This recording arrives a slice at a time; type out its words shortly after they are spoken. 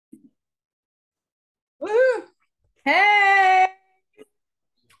Woo! Hey,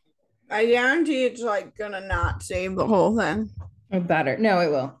 I guarantee it's like gonna not save the whole thing. it better. No, it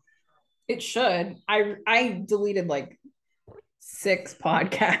will. It should. I deleted like 6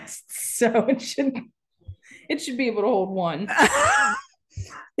 podcasts, so it should be able to hold one.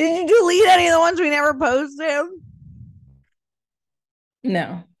 Did you delete any of the ones we never posted?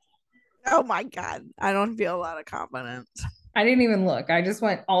 No, Oh my god, I don't feel a lot of confidence. I didn't even look. I just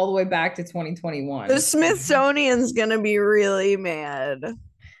went all the way back to The 2021. Smithsonian's gonna be really mad.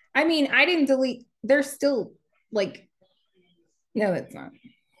 I mean, I didn't delete. They're still like, no, it's not.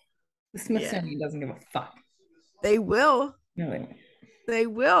 The Yeah, Smithsonian doesn't give a fuck. they will. No, they won't. They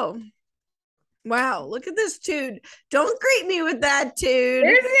will. Wow, look at this dude. Don't greet me with that, dude.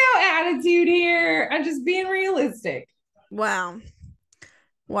 There's no attitude here. I'm just being realistic. Wow.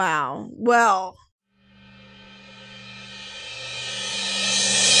 Wow. Well,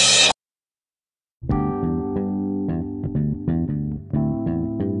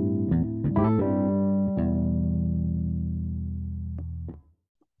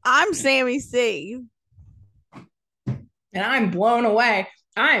 I'm Sammy C. And I'm blown away.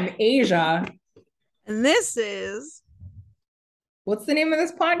 I'm Asia. And this is What's the name of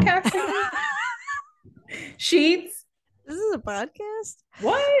this podcast again? Sheets. this is a podcast?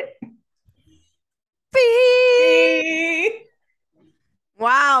 What? Beep. The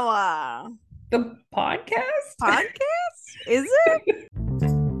Wow. podcast? Podcast? Is it?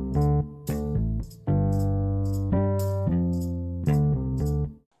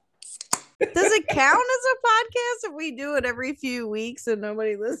 Does it count as a podcast if we do it every few weeks and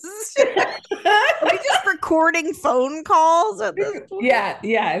nobody listens to it? Are we just recording phone calls at this point? Yeah,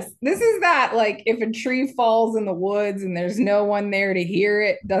 yes. This is that like if a tree falls in the woods and there's no one there to hear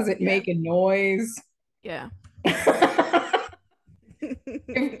it, does it Yeah. make a noise? Yeah.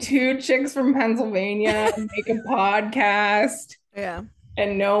 If two chicks from Pennsylvania make a podcast Yeah.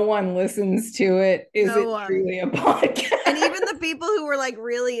 and no one listens to it, is No it one. truly a podcast? And even the people who were like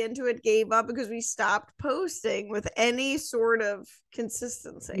really into it gave up because we stopped posting with any sort of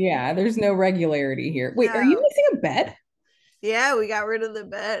consistency. Yeah, there's no regularity here. Wait, are you No. missing a bed? Yeah, we got rid of the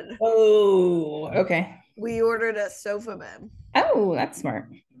bed. Oh, okay. We ordered a sofa bed. Oh, that's smart.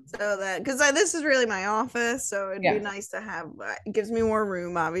 So that because this is really my office, so it'd Yeah. be nice to have. It gives me more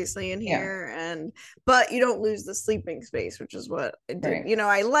room, obviously, in Yeah. here, and but you don't lose the sleeping space, which is what I did. Right. You know,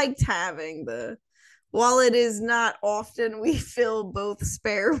 I liked having the. While it is not often we fill both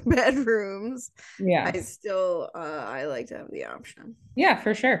spare bedrooms, Yeah. I like to have the option. Yeah,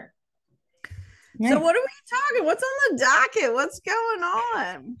 for sure. So Nice. what are we talking? What's on the docket? What's going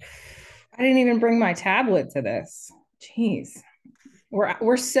on? I didn't even bring my tablet to this. Jeez.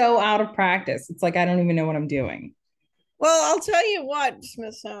 We're so out of practice. It's like I don't even know what I'm doing. Well, I'll tell you what,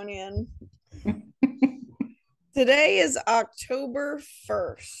 Smithsonian. Today is October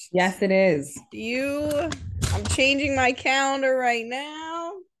 1st. Yes, it is. I'm changing my calendar right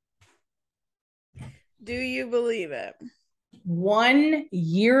now. Do you believe it? 1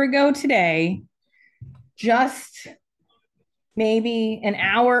 year ago today, just maybe an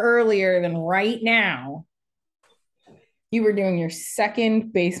hour earlier than right now, you were doing your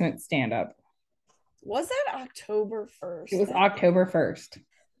second basement stand up. Was that October 1st? It was October 1st.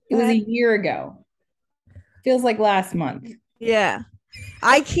 It was a year ago. Feels like last month. Yeah.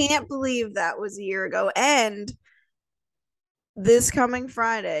 I can't believe that was a year ago. And this coming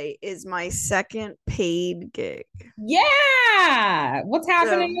Friday is my second paid gig. Yeah. What's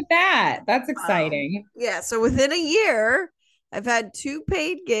happening with that? That's exciting. Yeah. So within a year, I've had 2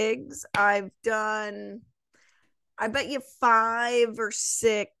 paid gigs. I've done, I bet you 5 or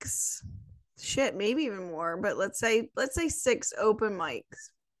 6, shit, maybe even more, but let's say 6 open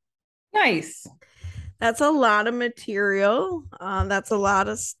mics. Nice. That's a lot of material. That's a lot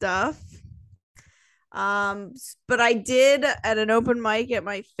of stuff. But I did at an open mic at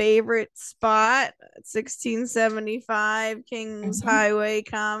my favorite spot, 1675 Kings Highway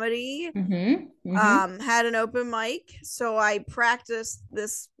Comedy. Had an open mic, so I practiced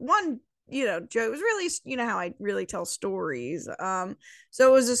this one, joke. It was really, how I really tell stories. So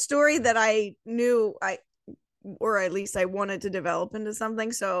it was a story that I knew or at least I wanted to develop into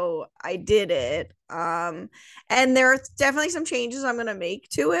something, so I did it. And there are definitely some changes I'm going to make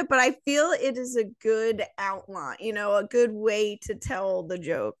to it, but I feel it is a good outline, a good way to tell the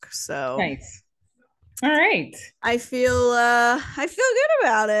joke. So nice. All right. I feel good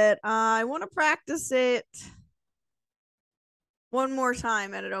about it. I want to practice it one more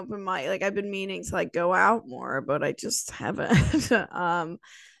time at an open mic. Like I've been meaning to go out more, but I just haven't.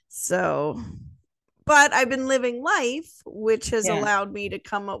 So but I've been living life, which has allowed me to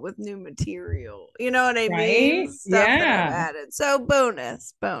come up with new material. You know what I mean? Stuff that I've added. So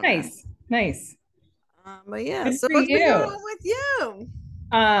bonus. Nice. But yeah, good so for what's been going you. on with you?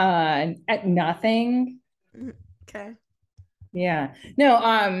 At nothing. Okay. Yeah. No,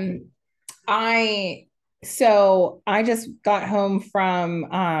 I I just got home from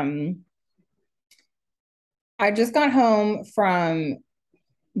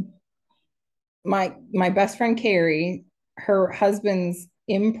my best friend Carrie, her husband's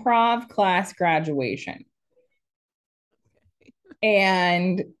improv class graduation.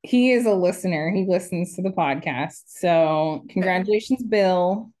 And he is a listener. He listens to the podcast. So congratulations,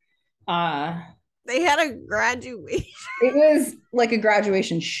 Bill. They had a graduation. It was like a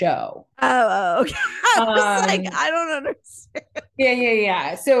graduation show. Oh, okay. I was like, I don't understand.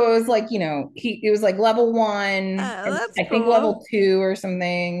 Yeah. So it was like, it was like level 1, That's I think cool. level 2 or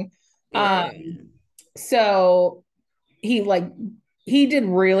something. Yeah. So he did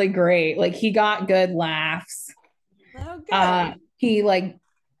really great. Like he got good laughs. Oh, good. He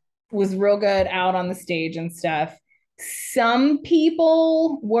was real good out on the stage and stuff. Some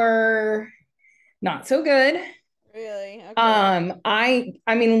people were not so good. Really? Okay. I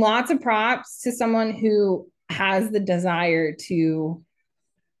mean, lots of props to someone who has the desire to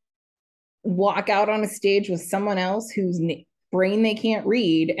walk out on a stage with someone else whose brain they can't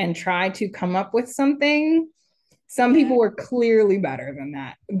read and try to come up with something. Some people were clearly better with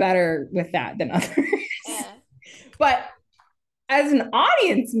that than others. But as an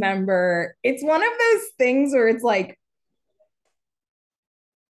audience member, it's one of those things where it's like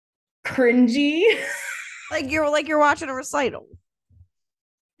cringy. You're watching a recital.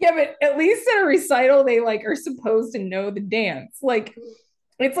 Yeah, but at least at a recital, they are supposed to know the dance.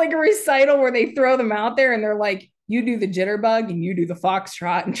 It's like a recital where they throw them out there and they're like, you do the jitterbug and you do the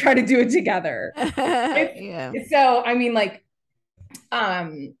foxtrot and try to do it together. So I mean,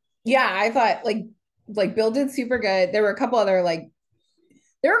 I thought Bill did super good. There were a couple other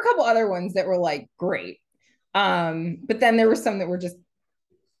ones that were great. But then there were some that were just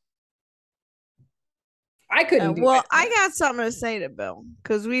I couldn't do it. I got something to say to Bill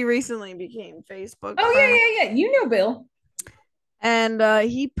because we recently became Facebook friends. Yeah. You know Bill. And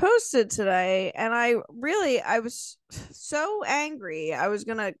he posted today, and I was so angry. I was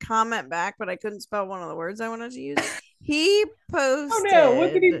gonna comment back, but I couldn't spell one of the words I wanted to use. He posted. Oh no!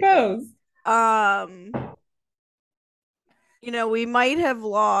 What did he post? We might have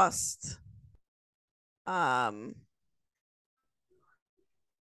lost. Oh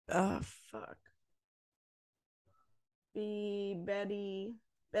fuck. Betty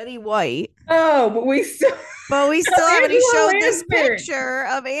White. Oh, but we still haven't. He showed this picture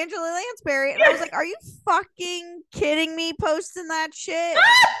of Angela Lansbury, and I was like, "Are you fucking kidding me? Posting that shit?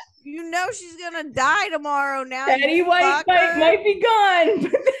 You know she's gonna die tomorrow. Now Betty White might be gone,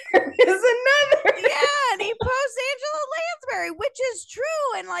 but there is another. Yeah, and he posts Angela Lansbury, which is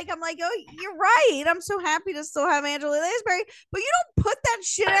true. And I'm like, oh, you're right. I'm so happy to still have Angela Lansbury, but you don't put that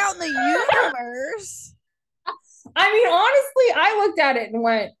shit out in the universe. I mean, honestly, I looked at it and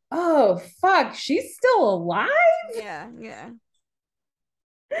went, oh, fuck, she's still alive? Yeah.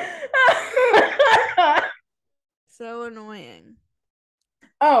 So annoying.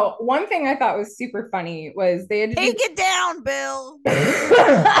 Oh, one thing I thought was super funny was they had to take it down, Bill.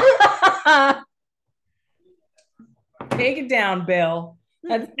 Take it down, Bill.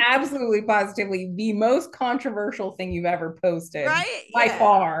 That's absolutely positively the most controversial thing you've ever posted. Right? By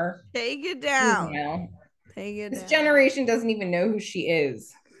far. Take it down. This generation doesn't even know who she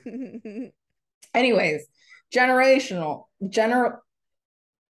is. Anyways, general.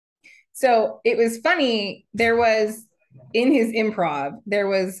 So it was funny. There was in his improv, there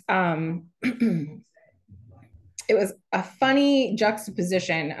was it was a funny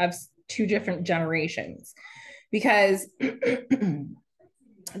juxtaposition of two different generations because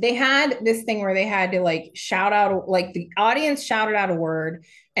they had this thing where they had to shout out, the audience shouted out a word,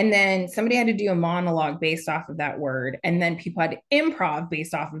 and then somebody had to do a monologue based off of that word, and then people had to improv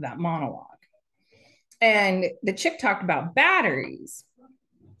based off of that monologue. And the chick talked about batteries,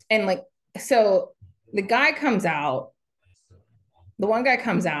 and so the one guy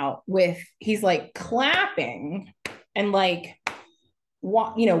comes out with, he's clapping and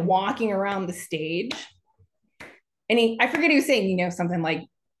walking around the stage, and I forget he was saying something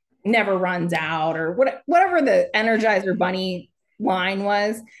never runs out or whatever the Energizer Bunny line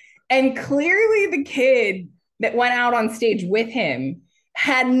was. And clearly the kid that went out on stage with him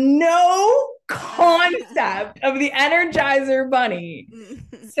had no concept of the Energizer Bunny.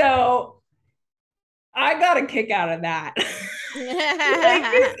 So I got a kick out of that. Like,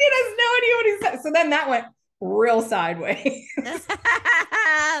 this kid has no idea what he said. So then that went real sideways.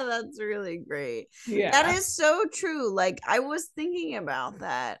 That's really great. Yeah. That is so true. Like, I was thinking about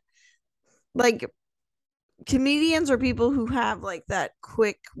that. Like, comedians or people who have like that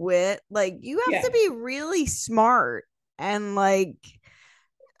quick wit, like, you have to be really smart and like,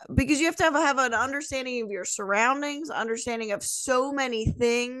 because you have to have an understanding of your surroundings, understanding of so many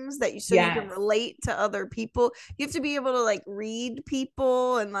things that you you can relate to other people. You have to be able to like read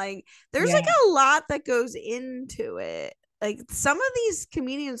people, and like there's like a lot that goes into it. Like, some of these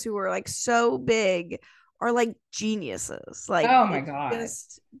comedians who are like so big are like geniuses. Like, oh my god,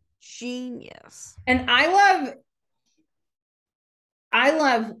 just genius. And I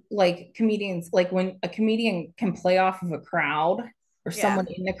love like comedians, like when a comedian can play off of a crowd or someone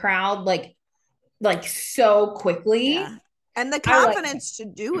in the crowd, like so quickly. Yeah. And the confidence to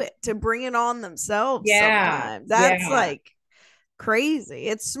do it, to bring it on themselves sometimes. That's like crazy.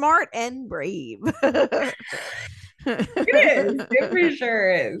 It's smart and brave. It is. It for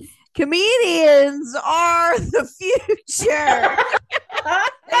sure is. Comedians are the future.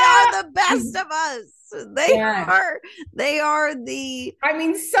 They are the best of us. They are the, I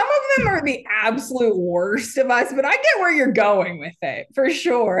mean, some of them are the absolute worst of us, but I get where you're going with it for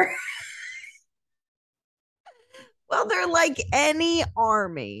sure. well, they're like any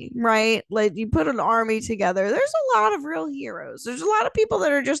army, right? Like, you put an army together, there's a lot of real heroes. There's a lot of people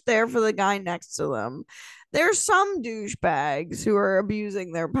that are just there for the guy next to them. There's some douchebags who are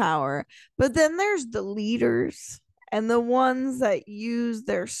abusing their power, but then there's the leaders and the ones that use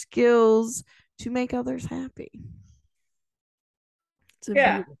their skills to make others happy. It's a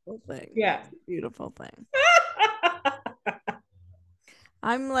beautiful thing. Yeah. It's a beautiful thing.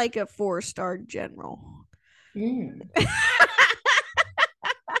 I'm like a 4-star general.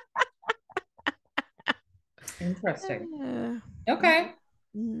 Interesting. Okay.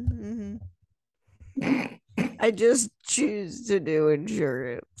 Mm-hmm. I just choose to do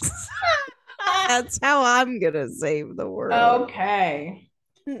insurance. That's how I'm gonna save the world. Okay.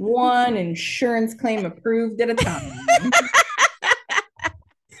 One insurance claim approved at a time.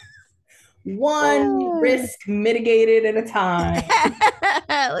 One risk mitigated at a time.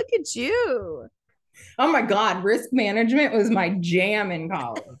 Look at you. Oh my God, risk management was my jam in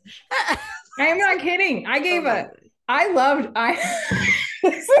college. I am not kidding.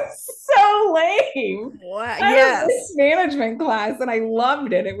 This is so lame. Wow. I had a risk management class and I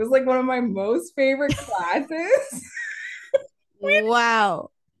loved it. It was like one of my most favorite classes.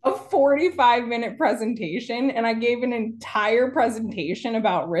 Wow. A 45-minute presentation, and I gave an entire presentation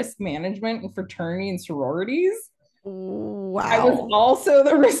about risk management and fraternity and sororities. Wow. I was also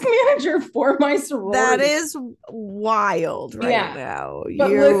the risk manager for my sorority. That is wild now.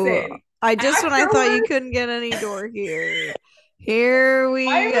 But listen, when I thought you couldn't get any door here we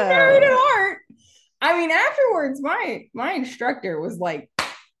I'm go. married at heart. I mean, afterwards, my instructor was like,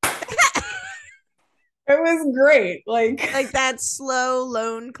 it was great. Like that slow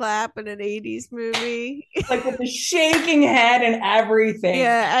lone clap in an 80s movie. Like with the shaking head and everything.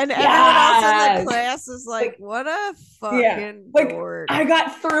 Yeah, and everyone else in the class is like what a fucking dork. I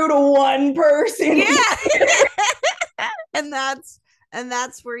got through to one person. Yeah. and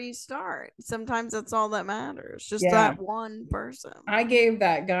that's where you start. Sometimes that's all that matters. Just that one person. I gave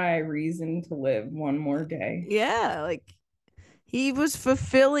that guy a reason to live one more day. Yeah, like he was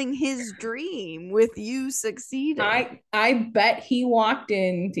fulfilling his dream with you succeeding. I bet he walked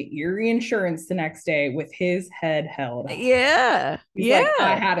into Erie Insurance the next day with his head held high. Yeah. He's like,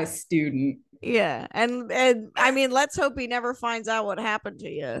 I had a student. Yeah. And I mean, let's hope he never finds out what happened to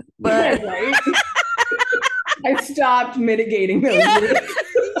you. But I stopped mitigating those.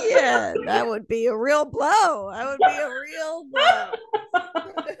 Yeah, that would be a real blow. That would be a real blow.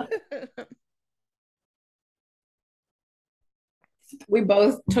 We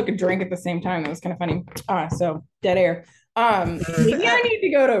both took a drink at the same time. That was kind of funny. So dead air. Maybe I need to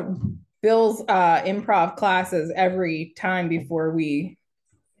go to Bill's improv classes every time before we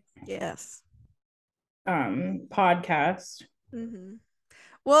podcast. Mm-hmm.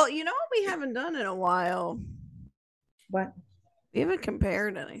 Well, you know what we haven't done in a while? What? We haven't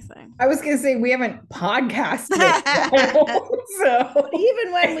compared anything. I was gonna say we haven't podcasted. So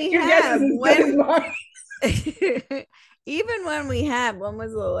even when we have, even when we had, when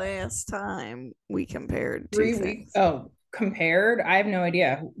was the last time we compared 2 things? Oh, compared? I have no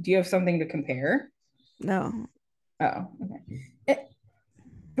idea. Do you have something to compare? No. Oh, okay.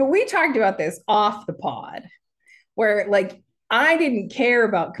 But we talked about this off the pod, where like I didn't care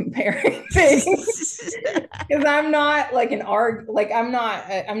about comparing things because I'm not like I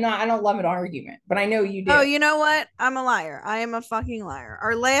don't love an argument, but I know you do. Oh, you know what? I'm a liar. I am a fucking liar.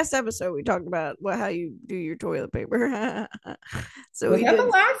 Our last episode, we talked about how you do your toilet paper. So Was that the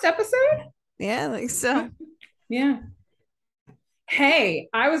last episode? Yeah, I think so. Yeah. Hey,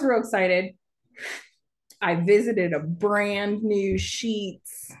 I was real excited. I visited a brand new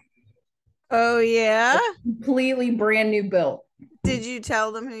Sheets. Oh, yeah? Completely brand new built. Did you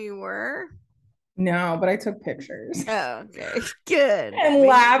tell them who you were? No, but I took pictures. Oh, okay. Good. And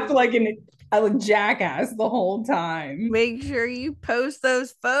laughed like a jackass the whole time. Make sure you post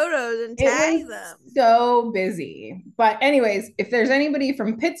those photos and tag them. So busy. But anyways, if there's anybody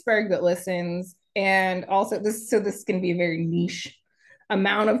from Pittsburgh that listens, and also this can be a very niche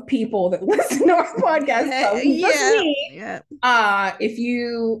amount of people that listen to our podcast. If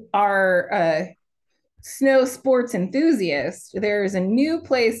you are a snow sports enthusiast, there's a new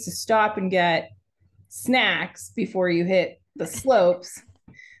place to stop and get snacks before you hit the slopes.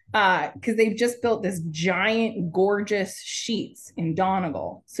 Because they've just built this giant, gorgeous Sheets in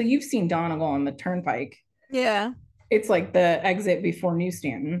Donegal. So you've seen Donegal on the turnpike. Yeah. It's like the exit before New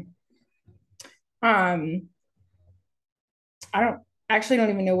Stanton. I don't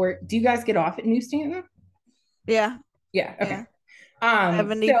even know where. Do you guys get off at New Stanton? Yeah. Yeah. Okay. Yeah.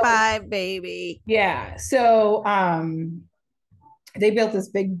 75, baby. Yeah. So they built this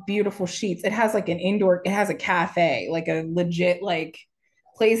big, beautiful Sheets. It has like an indoor, it has a cafe, like a legit like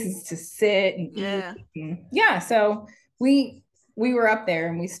places to sit and eat. Yeah. So we were up there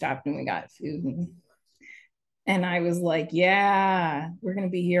and we stopped and we got food. And I was like, yeah, we're going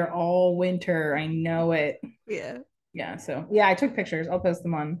to be here all winter. I know it. Yeah. Yeah. So yeah, I took pictures. I'll post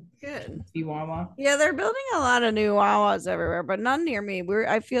them on Wawa. Yeah, they're building a lot of new Wawas everywhere, but none near me.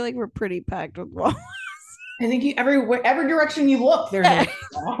 I feel like we're pretty packed with Wawas. I think every direction you look, there's a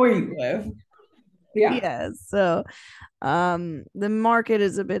Wawa where you live. Yeah. So the market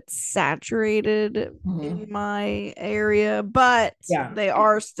is a bit saturated in my area, but they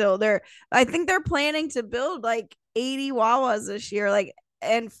are still there. I think they're planning to build like 80 Wawas this year, like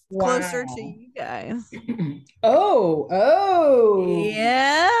and closer to you guys. Yeah,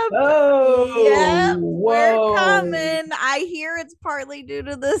 we're coming. I hear it's partly due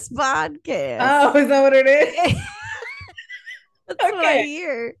to this podcast. Oh, is that what it is? That's what I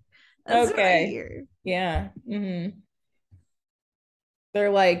hear. That's what I hear. Yeah. They're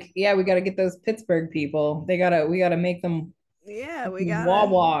like, yeah, we got to get those Pittsburgh people. We got to make them. Yeah, we got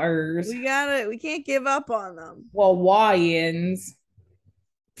Wawars. We can't give up on them. Wawaiians.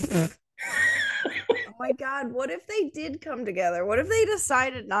 Oh my God, what if they did come together? What if they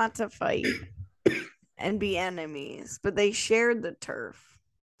decided not to fight and be enemies, but they shared the turf?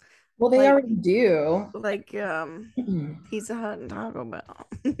 Well, they already do. Like Pizza Hut and Taco Bell.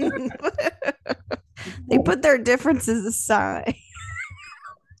 They put their differences aside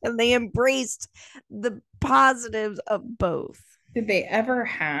and they embraced the positives of both. Did they ever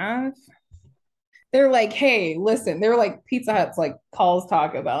have? They're like, hey, listen, they're like Pizza Hut's like calls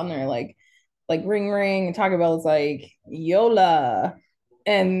Taco Bell and they're like ring ring, and Taco Bell's like Yola,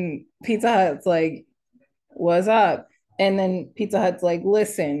 and Pizza Hut's like, what's up? And then Pizza Hut's like,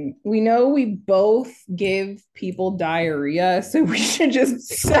 listen, we know we both give people diarrhea, so we should just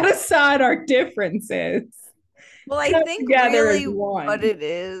set aside our differences. Well, I think really what it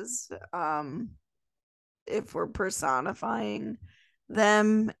is, if we're personifying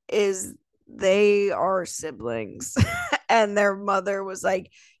them, is they are siblings and their mother was like,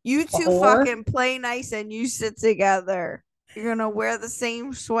 you two fucking play nice and you sit together. You're gonna wear the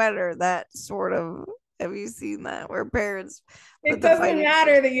same sweater. That sort of, have you seen that where parents, it doesn't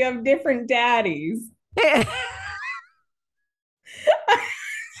matter that you have different daddies.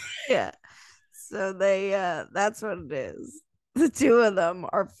 Yeah. So they that's what it is. The two of them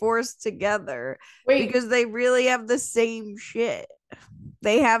are forced together because they really have the same shit.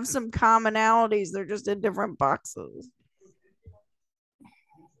 They have some commonalities. They're just in different boxes.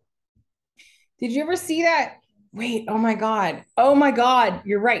 Did you ever see that? Wait, oh my God. Oh my God.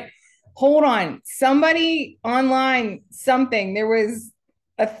 You're right. Hold on. Somebody online, there was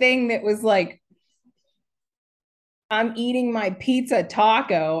a thing that was like, I'm eating my pizza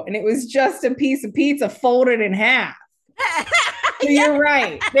taco, and it was just a piece of pizza folded in half. So you're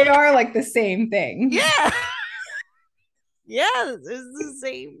right. They are like the same thing. Yeah. Yeah, it's the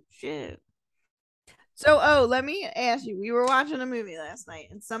same shit. So, let me ask you. We were watching a movie last night,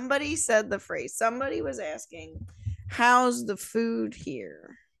 and somebody said the phrase. Somebody was asking, how's the food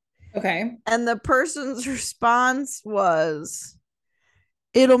here? Okay. And the person's response was,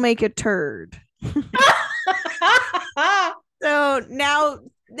 it'll make a turd. So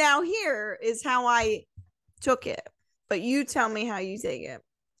now here is how I took it, but you tell me how you take it.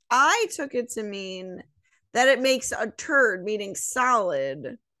 I took it to mean that it makes a turd, meaning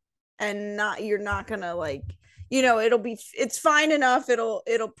solid, and not you're not gonna like it's fine enough. It'll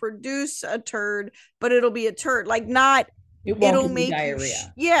produce a turd, but it'll be a turd, like not It won't it'll give you make you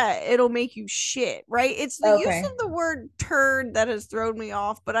diarrhea. it'll make you shit, right? It's the use Okay. of the word turd that has thrown me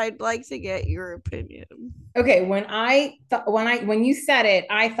off, but I'd like to get your opinion. Okay, when you said it,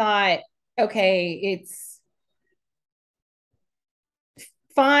 I thought, okay, it's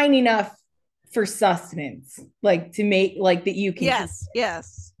fine enough for sustenance, like to make like that you can eat,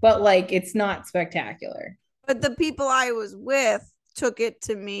 Yes, but like it's not spectacular. but the people I was with took it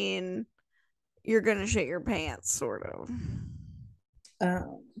to mean you're gonna shit your pants, sort of.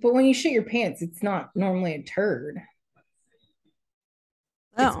 But when you shit your pants, it's not normally a turd.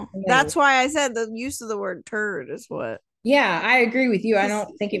 It's No, like, that's why I said the use of the word turd is what. yeah, I agree with you. I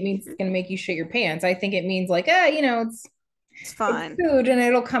don't think it means it's gonna make you shit your pants. I think it means like, It's it's fine. food and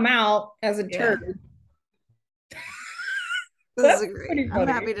it'll come out as a Yeah, turd. this That's is great. pretty I'm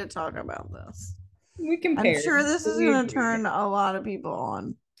funny. happy to talk about this. We I'm compared. sure this is We going to agreed. turn a lot of people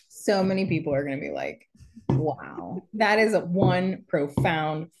on. So many people are gonna be like, wow, that is one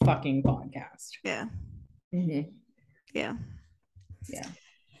profound fucking podcast. Yeah. Mm-hmm. Yeah. Yeah.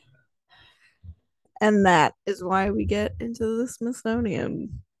 And that is why we get into the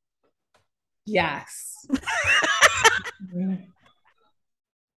Smithsonian. Yes.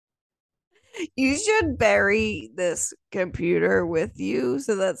 You should bury this computer with you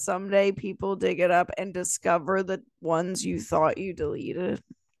so that someday people dig it up and discover the ones you thought you deleted.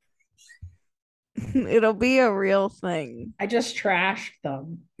 It'll be a real thing. I just trashed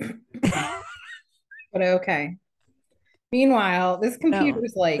them. But okay. Meanwhile, No,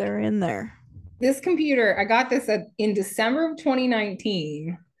 they're in there. this computer, I got this in December of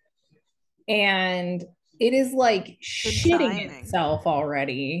 2019, and it is like Good shitting timing. itself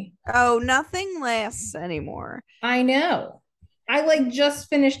already. Oh, nothing lasts anymore. I know. I like just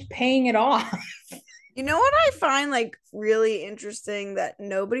finished paying it off. You know what I find like really interesting that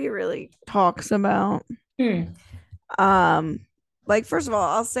nobody really talks about? Hmm. Um, like first of all,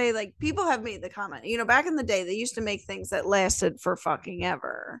 I'll say like people have made the comment, back in the day they used to make things that lasted for fucking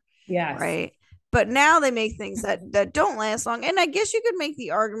ever, Yes. right? But now they make things that don't last long. And I guess you could make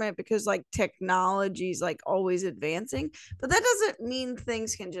the argument because like technology is like always advancing, but that doesn't mean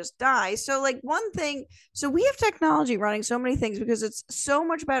things can just die. So like one thing, so we have technology running so many things because it's so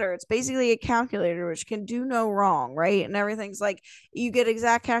much better. It's basically a calculator which can do no wrong, right? And everything's like you get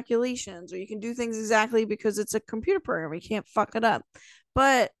exact calculations or you can do things exactly because it's a computer program. You can't fuck it up.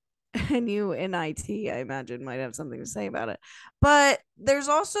 But and you in IT, I imagine, might have something to say about it. But there's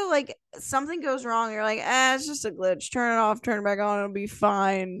also like something goes wrong. You're like, it's just a glitch. Turn it off, turn it back on, it'll be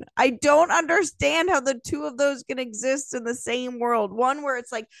fine. I don't understand how the two of those can exist in the same world. One where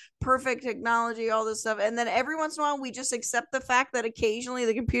it's like perfect technology, all this stuff. And then every once in a while, we just accept the fact that occasionally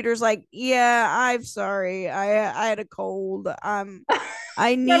the computer's like, yeah, I'm sorry. I had a cold.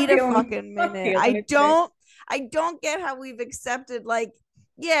 I need a fucking minute. I don't get how we've accepted like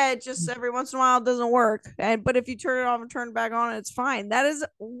yeah, it just every once in a while it doesn't work. But if you turn it off and turn it back on, it's fine. That is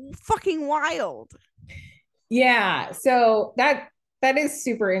fucking wild. Yeah. So that is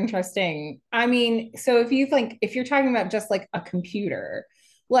super interesting. I mean, so if you're talking about just like a computer,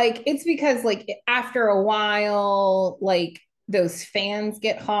 like it's because like after a while, like those fans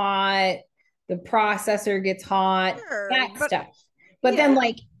get hot, the processor gets hot, Sure, that but stuff. But then yeah,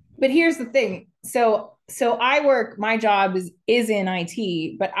 like, but here's the thing. So my job is in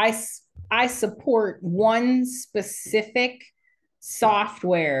IT, but I support one specific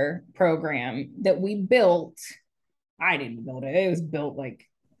software program that we built. I didn't build it. It was built like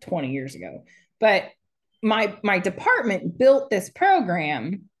 20 years ago. But my department built this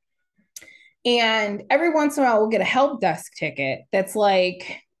program, and every once in a while we'll get a help desk ticket that's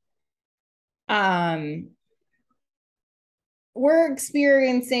like we're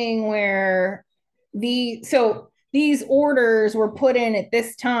experiencing where these orders were put in at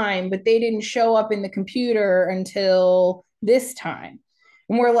this time, but they didn't show up in the computer until this time.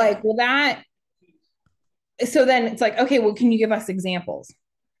 And we're like, yeah. well, so then it's like, okay, well, can you give us examples?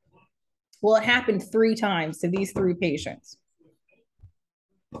 Well, it happened 3 times to these 3 patients.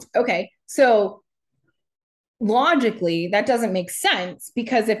 Okay, so logically, that doesn't make sense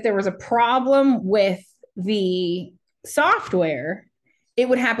because if there was a problem with the software, it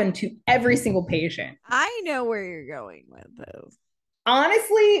would happen to every single patient. I know where you're going with this.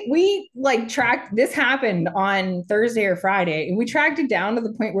 Honestly, we tracked this happened on Thursday or Friday, and we tracked it down to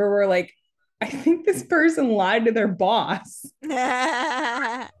the point where we're like, I think this person lied to their boss.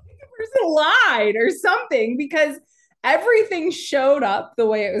 The person lied or something because everything showed up the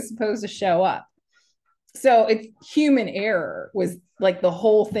way it was supposed to show up. So it's human error was like the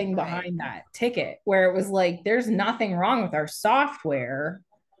whole thing behind that ticket, where it was like, there's nothing wrong with our software.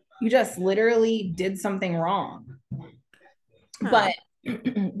 You just literally did something wrong. But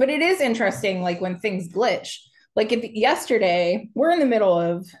but it is interesting, like when things glitch. Like if yesterday, we're in the middle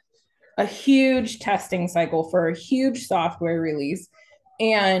of a huge testing cycle for a huge software release.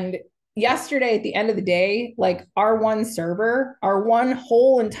 And yesterday at the end of the day, like our one server, our one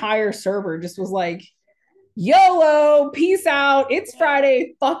whole entire server just was like, YOLO, peace out. It's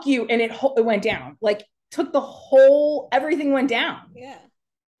Friday. Fuck you. And it went down. Like took the whole, everything went down. Yeah.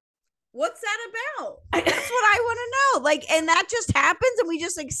 What's that about? That's what I want to know. Like, and that just happens and we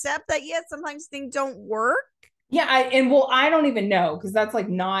just accept that, yes, sometimes things don't work. Yeah. I don't even know because that's like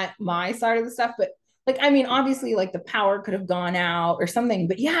not my side of the stuff. But like, I mean, obviously, like the power could have gone out or something.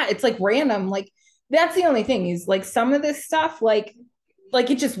 But yeah, it's like random. Like, that's the only thing is like some of this stuff, like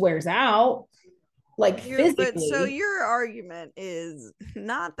it just wears out. Like physically. But so your argument is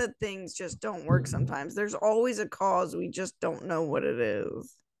not that things just don't work sometimes. There's always a cause. We just don't know what it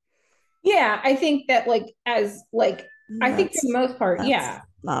is. Yeah, I think that I think for the most part, yeah.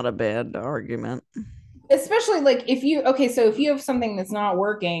 Not a bad argument. Especially like if you so if you have something that's not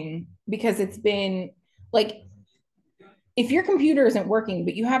working because it's been like if your computer isn't working,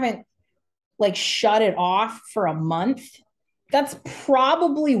 but you haven't like shut it off for a month, that's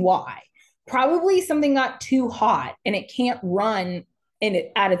probably why. Probably something got too hot and it can't run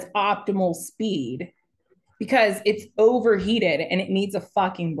at its optimal speed because it's overheated and it needs a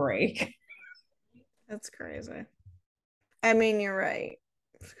fucking break. That's crazy. I mean, you're right.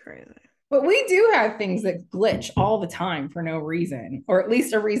 It's crazy. But we do have things that glitch all the time for no reason, or at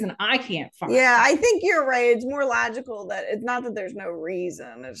least a reason I can't find. Yeah, I think you're right. It's more logical that it's not that there's no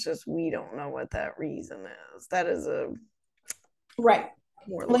reason. It's just we don't know what that reason is. That is a right.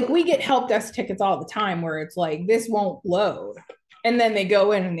 Like we get help desk tickets all the time where it's like this won't load. And then they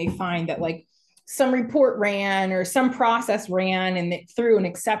go in and they find that like some report ran or some process ran and it threw an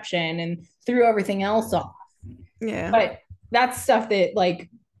exception and threw everything else off. Yeah. But that's stuff that like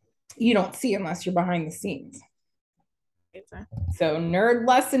you don't see unless you're behind the scenes. So nerd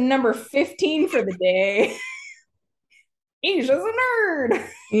lesson number 15 for the day. Asia's a nerd.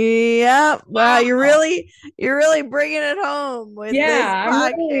 Yep. Wow, you're really bringing it home with this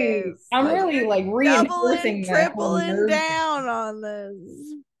podcast. I'm really like reinforcing tripling down on this.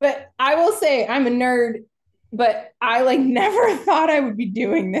 But I will say I'm a nerd, but I like never thought I would be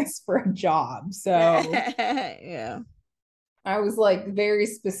doing this for a job. So yeah. I was like very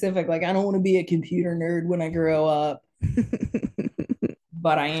specific. Like, I don't want to be a computer nerd when I grow up.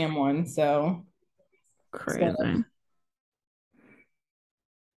 But I am one. So crazy.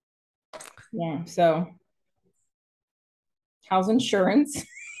 Yeah. So how's insurance?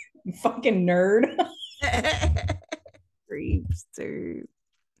 You fucking nerd. Creeps, dude.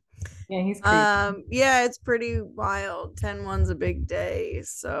 Yeah, he's creepy. Yeah, it's pretty wild. 10/1's a big day.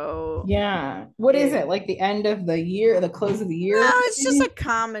 So yeah. What is it? Like the end of the year, the close of the year? No, it's just a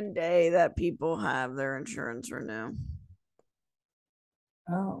common day that people have their insurance renew.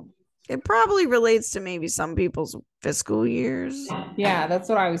 Oh. It probably relates to maybe some people's fiscal years. Yeah, that's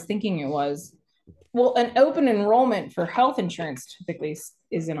what I was thinking it was. Well, an open enrollment for health insurance typically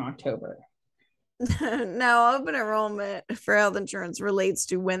is in October. No, open enrollment for health insurance relates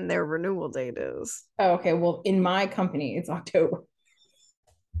to when their renewal date is. Oh, okay. Well, in my company, it's October.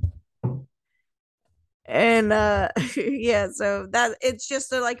 And yeah, so that it's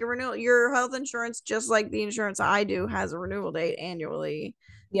just like a renewal. Your health insurance, just like the insurance I do, has a renewal date annually.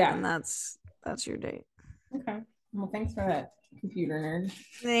 Yeah. And that's your date. Okay. Well, thanks for that, computer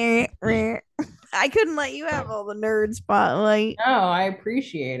nerd. I couldn't let you have all the nerd spotlight. No, I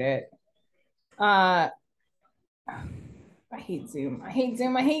appreciate it. I hate Zoom. I hate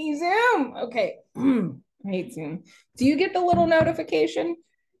Zoom. I hate Zoom. Okay. I hate Zoom. Do you get the little notification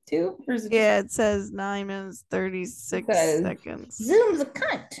too? Or is it it says 9 minutes 36 seconds. Zoom's a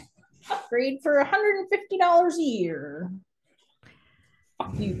cunt. Upgrade for $150 a year.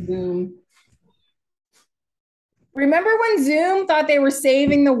 Fuck you, Zoom. Remember when Zoom thought they were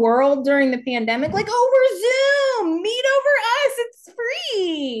saving the world during the pandemic? Like, oh, we're Zoom. Meet over us. It's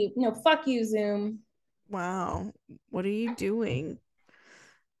free. No, fuck you, Zoom. Wow. What are you doing?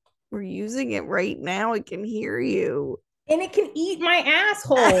 We're using it right now. It can hear you. And it can eat my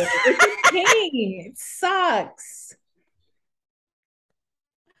asshole. It's a pain. It sucks.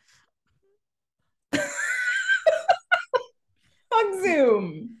 Fuck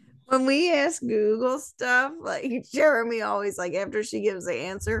Zoom. When we ask Google stuff, like Jeremy always like after she gives the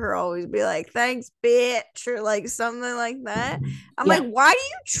answer, her always be like, "Thanks, bitch," or like something like that. I'm Yeah. like, why do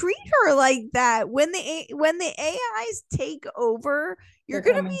you treat her like that? When the AIs take over, you're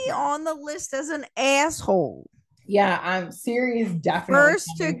They're gonna coming be for me. on the list as an asshole. Yeah, Siri is definitely First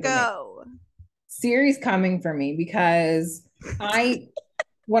to coming for me. go. Siri's coming for me because I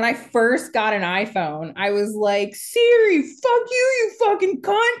when I first got an iPhone, I was like, Siri, fuck you, you fucking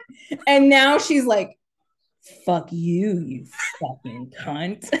cunt. And now she's like, fuck you, you fucking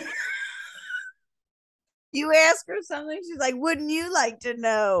cunt. You ask her something, she's like, "Wouldn't you like to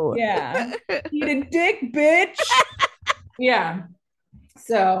know?" Yeah. Eat a dick, bitch. Yeah.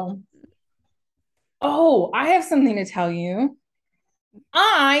 So, oh, I have something to tell you.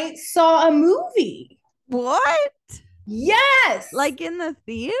 I saw a movie. What? Yes. Like in the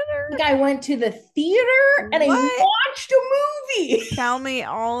theater? Like I went to the theater and I What? watched a movie. Tell me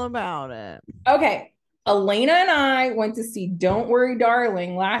all about it. Okay. Elena and I went to see Don't Worry,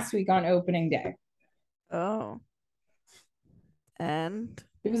 Darling last week on opening day. Oh. And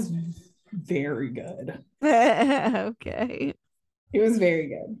It was very good. okay. It was very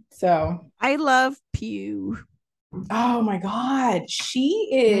good. So, I love Pew. oh my God, she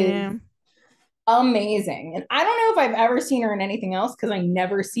is Yeah. amazing. And I don't know if I've ever seen her in anything else because I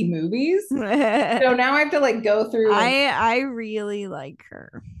never see movies. I So now I have to like go through and I really like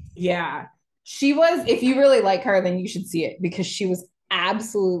her. yeah, she was. If you really like her, then you should see it because she was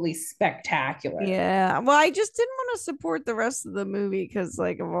absolutely spectacular. Yeah. Well, I just didn't want to support the rest of the movie because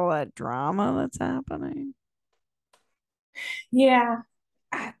like of all that drama that's happening. Yeah,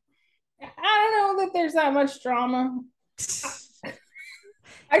 I don't know that there's that much drama. Do you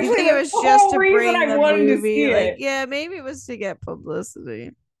Actually, think it that's was the just whole to reason bring I the wanted to movie? see Like, it. yeah, maybe it was to get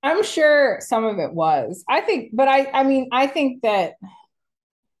publicity. I'm sure some of it was. I think, but I mean, I think that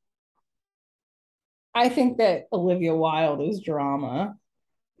Olivia Wilde is drama.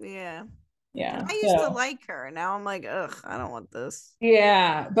 Yeah. And Yeah. I used to So like her. Now I'm like, ugh, I don't want this.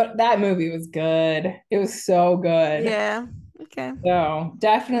 yeah, but that movie was good. It was so good. Yeah. Okay. So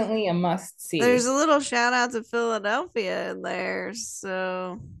definitely a must There's see. a little shout out to Philadelphia in there.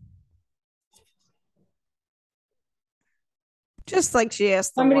 So just like she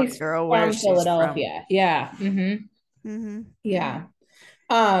asked the one Somebody's girl where from she's from. Philadelphia. Yeah. Mm-hmm. Yeah.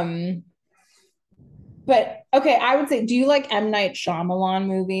 Um, but okay, I would say, do you like M. Night Shyamalan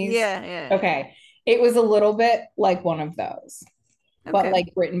movies? Yeah, yeah, yeah. Okay. It was a little bit like one of those, but Okay. like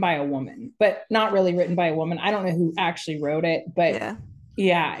written by a woman, but not really written by a woman. I don't know who actually wrote it, but Yeah.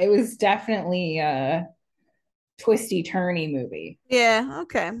 yeah, it was definitely a twisty turny movie. Yeah.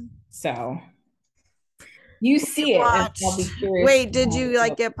 Okay. So you We see it and I'll be watched. curious. Wait, did you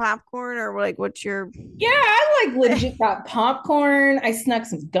like get popcorn or like what's your Yeah, I like legit got popcorn. I snuck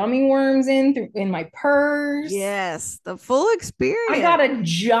some gummy worms in my purse. Yes, the full I got experience. a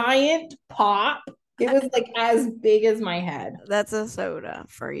giant pop. It was like as big as my head. That's a soda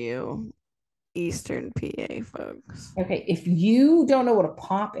for you Eastern PA folks. Okay, if you don't know what a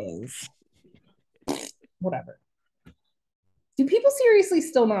pop is, whatever. Do people seriously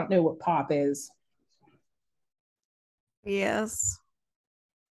still not know what pop is? Yes.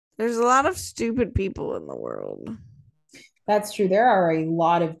 There's a lot of stupid people in the world. That's true. There are a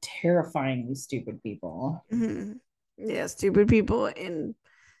lot of terrifyingly stupid people. Mm-hmm. Yeah, stupid people in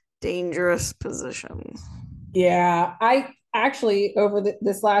dangerous positions. Yeah, I actually over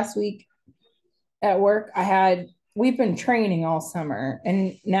this last week at work, we've been training all summer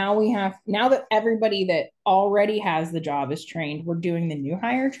and now that everybody that already has the job is trained, we're doing the new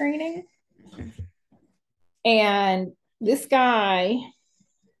hire training. And this guy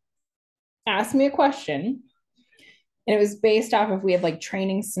asked me a question and it was based off of we had like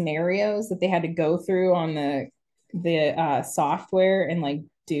training scenarios that they had to go through on the software and like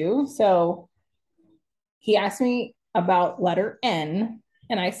do. So he asked me about letter N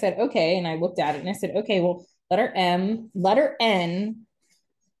and I said, okay. And I looked at it and I said, okay, well, letter N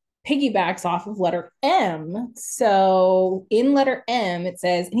piggybacks off of letter M. So in letter M, it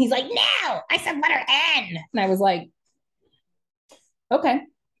says, and he's like, no, I said letter N. And I was like, okay,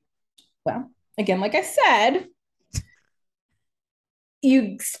 well, again, like I said,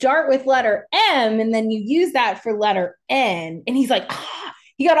 you start with letter M and then you use that for letter N. And he's like, ah,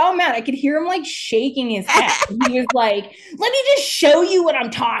 he got all mad. I could hear him like shaking his head. He was like, let me just show you what I'm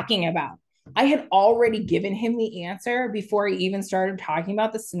talking about. I had already given him the answer before he even started talking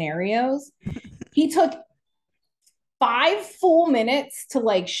about the scenarios. He took 5 full minutes to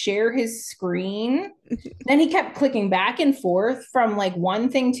like share his screen. Then he kept clicking back and forth from like one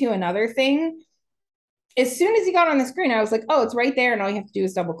thing to another thing. As soon as he got on the screen, I was like, oh, it's right there. And all you have to do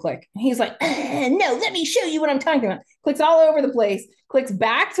is double click. And he's like, no, let me show you what I'm talking about. Clicks all over the place, clicks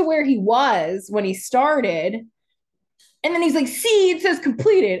back to where he was when he started. And then he's like, see, it says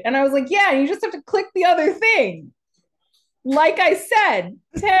completed. And I was like, yeah, you just have to click the other thing. Like I said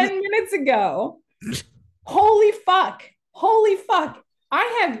 10 minutes ago. Holy fuck. Holy fuck.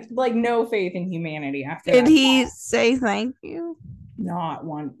 I have like no faith in humanity after Did that. he say thank you? Not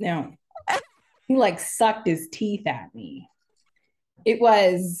one. No. He like sucked his teeth at me. It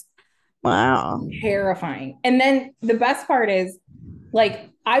was wow, terrifying. And then the best part is like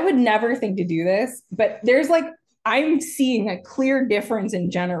I would never think to do this, but there's like I'm seeing a clear difference in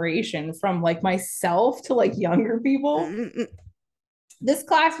generation from like myself to like younger people. This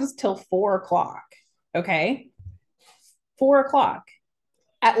class was till 4 o'clock. Okay. 4 o'clock.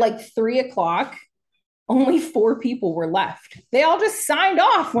 At like 3 o'clock, only 4 people were left. They all just signed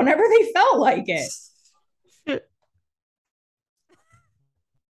off whenever they felt like it.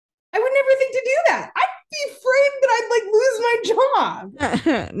 I would never think to do that. I'd be afraid that I'd like lose my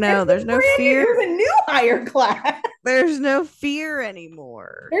job. No, there's no fear. It was a new hire class. There's no fear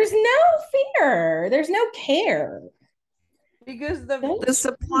anymore. There's no fear. There's no care. Because the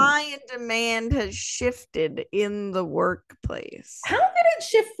supply and demand has shifted in the workplace. How did it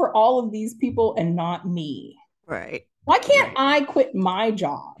shift for all of these people and not me? Right. Why can't I quit my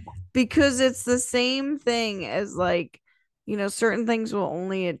job? Because it's the same thing as like, you know, certain things will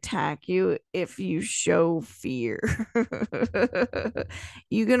only attack you if you show fear.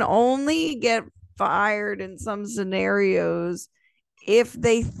 You can only get fired in some scenarios if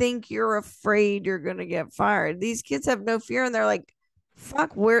they think you're afraid you're going to get fired. These kids have no fear and they're like,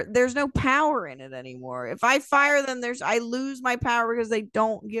 fuck, there's no power in it anymore. If I fire them, I lose my power because they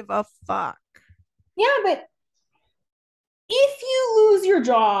don't give a fuck. Yeah, but if you lose your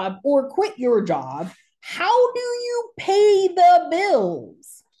job or quit your job, how do you pay the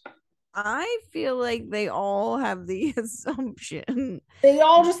bills? I feel like they all have the assumption they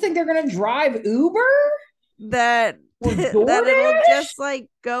all just think they're going to drive Uber, that it'll just like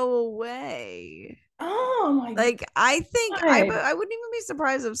go away. Oh my like I think I wouldn't even be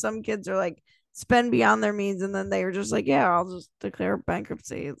surprised if some kids are like spend beyond their means and then they are just like, yeah, I'll just declare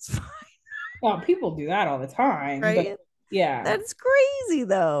bankruptcy, it's fine. Well, people do that all the time, right? But yeah, that's crazy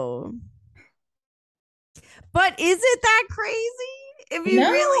though. But is it that crazy? If you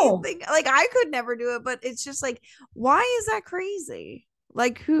really think, like, I could never do it, but it's just like, why is that crazy?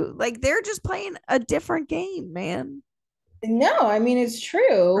 Like, who, like, they're just playing a different game, man. No, I mean, it's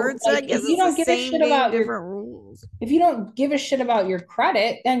true. Or it's like, if you don't give a shit about different rules, if you don't give a shit about your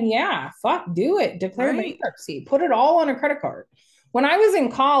credit, then yeah, fuck, do it. Declare bankruptcy. Put it all on a credit card. When I was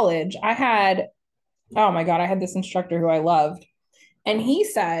in college, I had, oh my God, I had this instructor who I loved. And he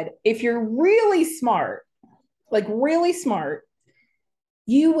said, if you're really smart, like really smart,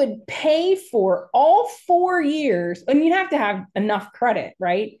 you would pay for all 4 years, and you'd have to have enough credit,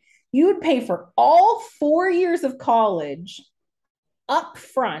 right? You would pay for all 4 years of college up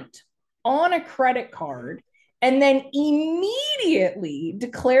front on a credit card and then immediately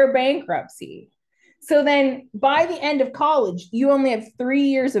declare bankruptcy. So then by the end of college, you only have 3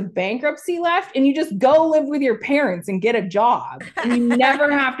 years of bankruptcy left, and you just go live with your parents and get a job, and you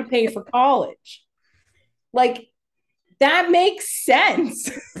never have to pay for college. Like, that makes sense.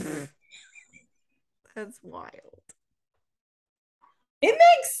 That's wild. It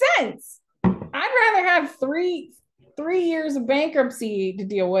makes sense. I'd rather have three years of bankruptcy to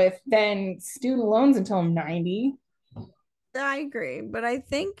deal with than student loans until I'm 90. I agree, but I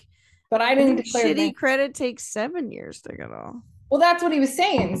think I didn't declare shitty credit takes 7 years to get off. Well, that's what he was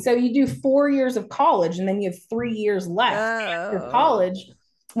saying. So you do 4 years of college and then you have 3 years left after college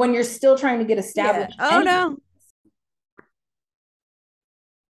when you're still trying to get established. Yeah. Oh, no.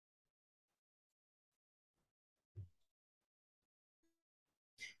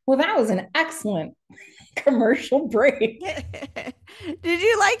 Well, that was an excellent commercial break. Did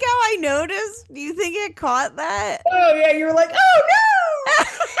you like how I noticed? Do you think it caught that? Oh, yeah. You were like, oh, no.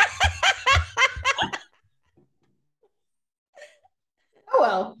 Oh,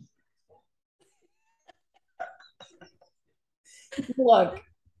 well. Look,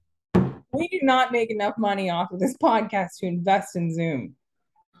 we do not make enough money off of this podcast to invest in Zoom.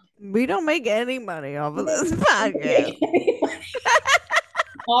 We don't make any money off of this podcast.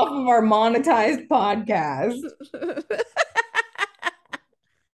 Off of our monetized podcast.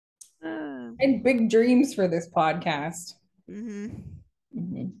 I had big dreams for this podcast.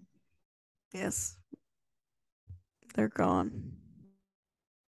 Yes. They're gone.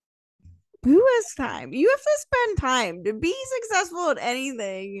 Who has time? You have to spend time to be successful at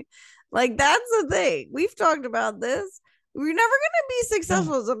anything. Like, that's the thing. We've talked about this. We're never going to be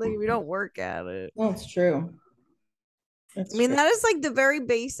successful at something if we don't work at it. No, it's true. I mean, that is like the very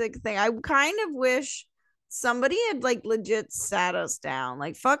basic thing. I kind of wish somebody had like legit sat us down.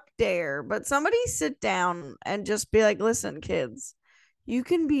 Like, fuck dare, but somebody sit down and just be like, listen, kids, you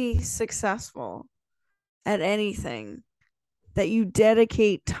can be successful at anything that you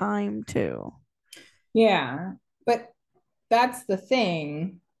dedicate time to. Yeah, but that's the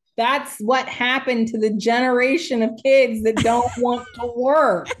thing. That's what happened to the generation of kids that don't want to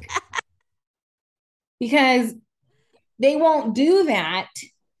work. Because they won't do that.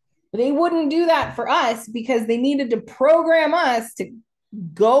 They wouldn't do that for us because they needed to program us to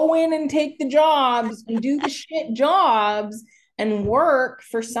go in and take the jobs and do the shit jobs and work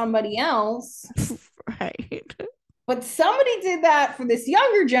for somebody else. Right. But somebody did that for this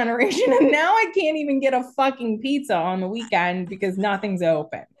younger generation, and now I can't even get a fucking pizza on the weekend because nothing's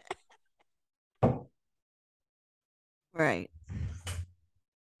open. Right.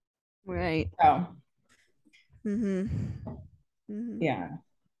 Right. So, mm-hmm. Mm-hmm. Yeah.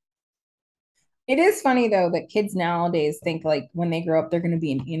 It is funny though that kids nowadays think like when they grow up they're going to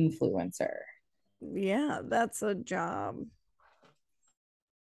be an influencer. Yeah, that's a job.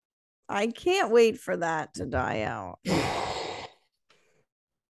 I can't wait for that to die out.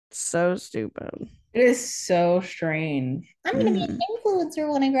 So stupid. It is so strange. I'm going to be an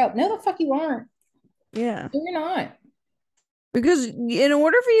influencer when I grow up. No, the fuck you aren't. Yeah. No, you're not. Because in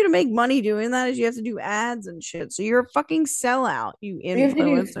order for you to make money doing that is you have to do ads and shit. So you're a fucking sellout, you You have to do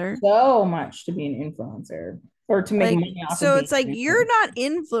influencer. so much to be an influencer or to make Like, money off so of it's like being you're not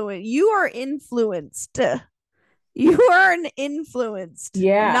influenced. You are influenced. You are an influenced,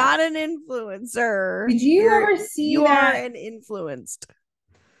 Yeah. not an influencer. Did you ever see you that? are an influenced.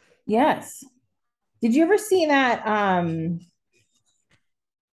 Yes. Did you ever see that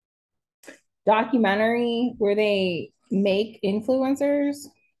documentary where they make influencers?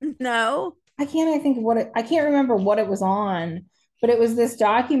 No. I think of I can't remember what it was on, but it was this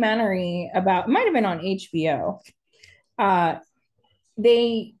documentary about, it might have been on HBO.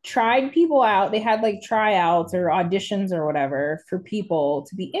 They tried people out. They had like tryouts or auditions or whatever for people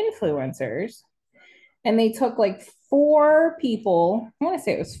to be influencers. And they took like 4 people. I want to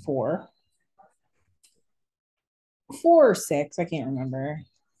say it was 4 or 6. I can't remember.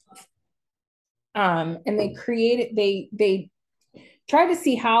 And they tried to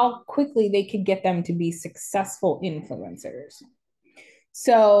see how quickly they could get them to be successful influencers.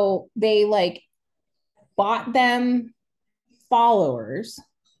 So they like bought them followers,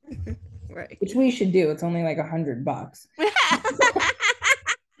 right? Which we should do. It's only like $100.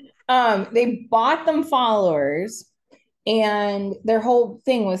 They bought them followers, and their whole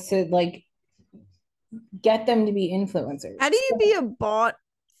thing was to like get them to be influencers. How do you be a bot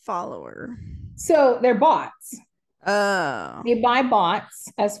follower? So they're bots. Oh. They buy bots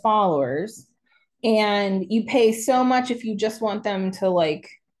as followers, and you pay so much if you just want them to like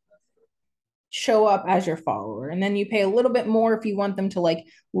show up as your follower, and then you pay a little bit more if you want them to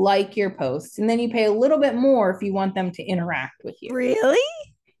like your posts, and then you pay a little bit more if you want them to interact with you. Really?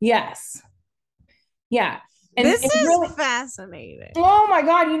 Yes. Yeah. And this is really fascinating. Oh my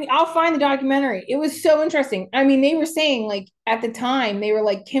God. I'll find the documentary. It was so interesting. I mean, they were saying like at the time, they were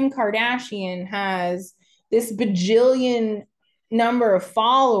like, Kim Kardashian has this bajillion number of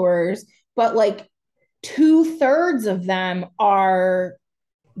followers, but like 2/3 of them are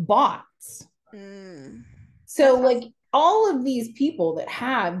bots. So like all of these people that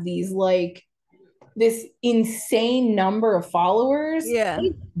have these like this insane number of followers,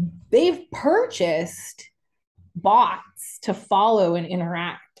 they've purchased bots to follow and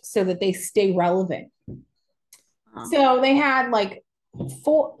interact so that they stay relevant. So they had like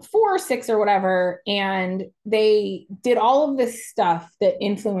 4 or 6 or whatever, and they did all of this stuff that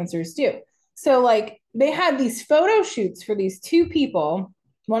influencers do. So like they had these photo shoots for these 2 people.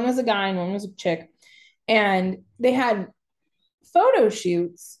 One was a guy and one was a chick. And they had photo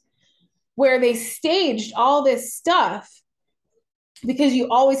shoots where they staged all this stuff because you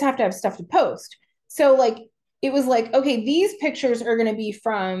always have to have stuff to post. So like it was like, okay, these pictures are going to be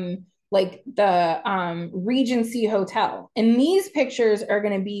from like the Regency Hotel, and these pictures are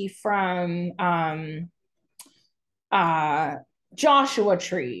going to be from Joshua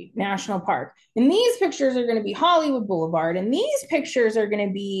Tree National Park, and these pictures are going to be Hollywood Boulevard, and these pictures are going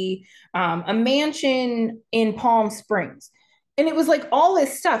to be a mansion in Palm Springs. And it was like all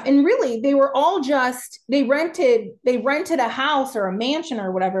this stuff, and really they were all just they rented a house or a mansion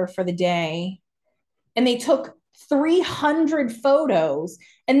or whatever for the day, and they took 300 photos.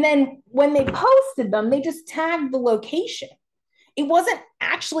 And then when they posted them, they just tagged the location. It wasn't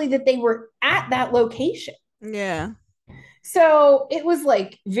actually that they were at that location. Yeah. So it was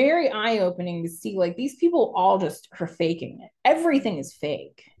like very eye opening to see like these people all just are faking it. Everything is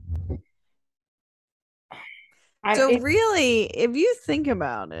fake. So really, if you think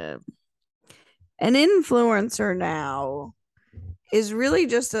about it, an influencer now is really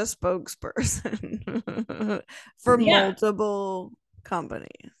just a spokesperson for multiple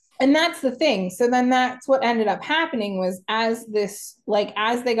companies. And that's the thing. So then that's what ended up happening was as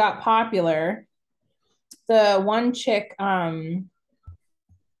they got popular, the one chick as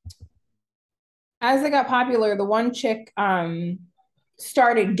they got popular, the one chick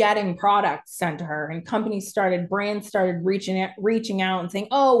started getting products sent to her, and brands started reaching out and saying,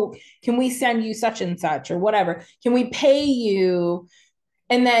 "Oh, can we send you such and such or whatever? Can we pay you?"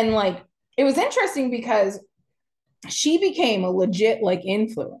 And then like it was interesting because she became a legit like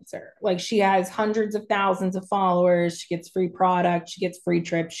influencer. Like she has hundreds of thousands of followers, she gets free product, she gets free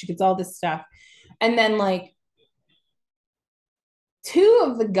trips, she gets all this stuff. And then like two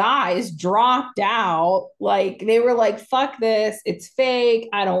of the guys dropped out. Like they were like, fuck this, it's fake,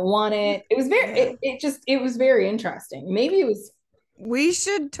 I don't want it. It was it was very interesting. Maybe it was, we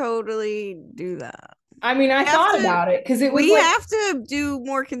should totally do that. I mean, I thought about it because it was we have to do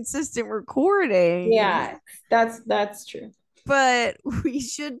more consistent recording. Yeah, that's true. But we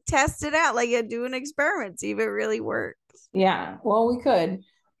should test it out, like do an experiment, see if it really works. Yeah, well, we could.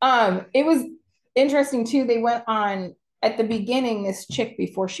 It was interesting too. They went on at the beginning, this chick,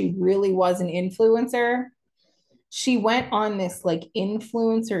 before she really was an influencer, she went on this like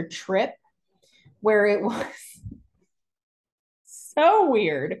influencer trip where it was so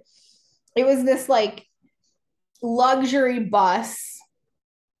weird. It was this like luxury bus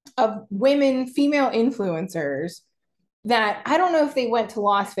of women, female influencers that I don't know if they went to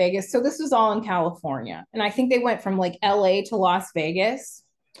Las Vegas. So this was all in California. And I think they went from like LA to Las Vegas.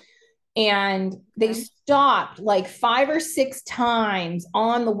 And they stopped like 5 or 6 times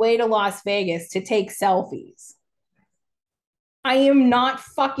on the way to Las Vegas to take selfies. I am not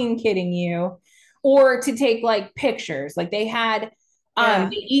fucking kidding you. Or to take like pictures. Like they had,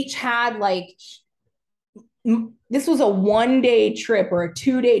 they each had like, this was a 1-day trip or a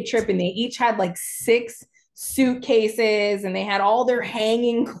 2-day trip, and they each had like 6 suitcases, and they had all their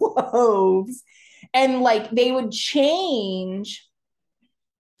hanging clothes, and like they would change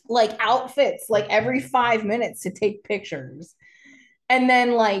like outfits like every 5 minutes to take pictures. And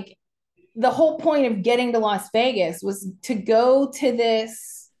then like the whole point of getting to Las Vegas was to go to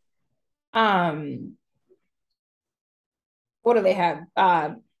this what do they have,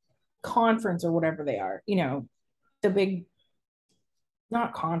 conference or whatever they are, you know, the big,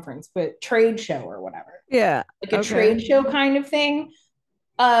 not conference but trade show or whatever, like a trade show kind of thing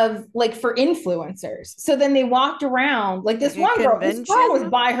of like for influencers. So then they walked around like this one girl, this girl was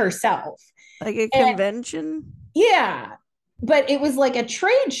by herself, like a convention. Yeah, but it was like a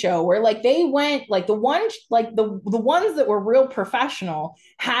trade show where like they went, like the ones that were real professional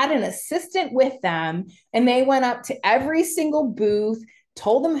had an assistant with them, and they went up to every single booth,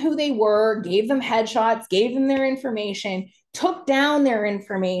 told them who they were, gave them headshots, gave them their information, took down their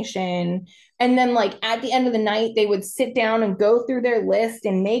information, and then like at the end of the night they would sit down and go through their list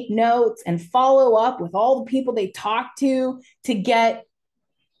and make notes and follow up with all the people they talked to get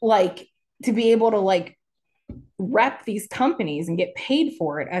like to be able to like rep these companies and get paid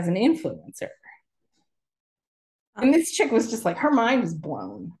for it as an influencer. And this chick was just like, her mind was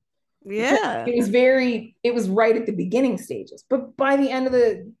blown. Yeah, it was right at the beginning stages, but by the end of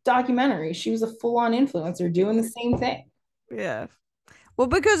the documentary she was a full-on influencer doing the same thing. Yeah, well,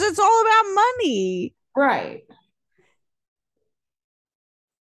 because it's all about money, right?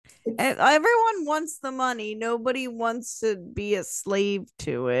 And everyone wants the money. Nobody wants to be a slave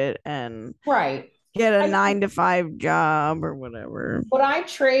to it and get a 9-to-5 job or whatever. Would I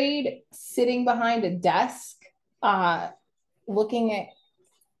trade sitting behind a desk looking at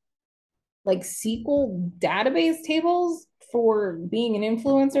like SQL database tables for being an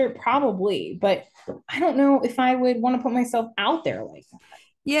influencer? Probably, but I don't know if I would want to put myself out there like that.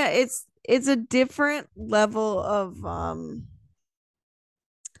 Yeah, it's a different level of I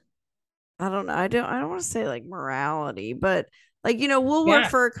don't know. I don't want to say like morality, but like, we'll work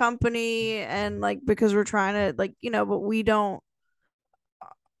for a company and like because we're trying to like, but we don't,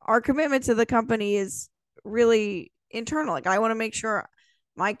 our commitment to the company is really internal. Like I want to make sure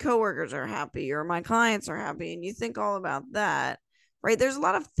my coworkers are happy or my clients are happy, and you think all about that, right? There's a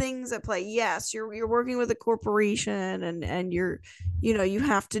lot of things at play. Yes, you're working with a corporation, and you're, you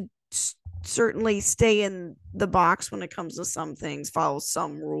have to certainly stay in the box when it comes to some things, follow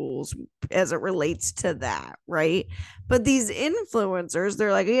some rules as it relates to that, right? But these influencers,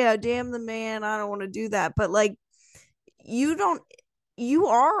 they're like, yeah, damn the man, I don't want to do that. But like, you don't, you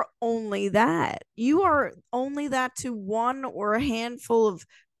are only that. You are only that to one or a handful of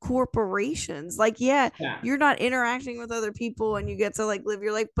corporations. Like, yeah, Yeah. you're not interacting with other people and you get to like live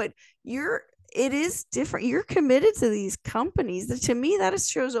your life, but you're, it is different. You're committed to these companies. That, to me, that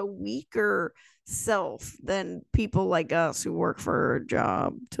shows a weaker self than people like us who work for a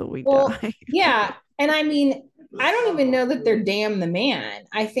job till we Well, die. yeah. And I mean, I don't even know that they're damn the man.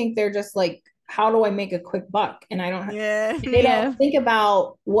 I think they're just like, how do I make a quick buck? And I don't, Yeah, they don't yeah. think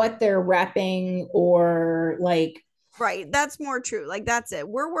about what they're repping or like, Right. That's more true. Like that's it.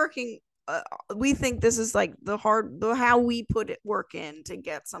 We're working. We think this is like the how we put it work in to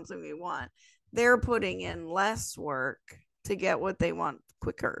get something we want. They're putting in less work to get what they want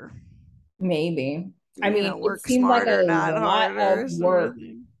quicker. maybe. I You mean, know, it work seemed like a smarter, not lot of harder, sort of work.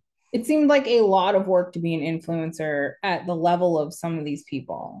 thing. It seemed like a lot of work to be an influencer at the level of some of these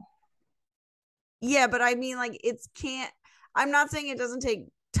people. Yeah, but I mean, like it's can't. I'm not saying it doesn't take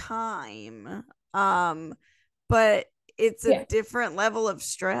time, but it's a Yeah. different level of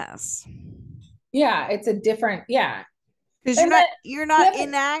stress. Yeah. It's a different, yeah. Because And then you're the not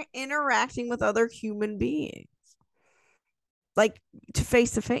other, interacting with other human beings like to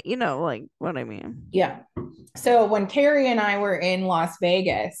face, you know, like what I mean. yeah. So when Carrie and I were in Las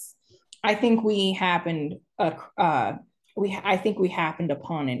Vegas, I think we happened, I think we happened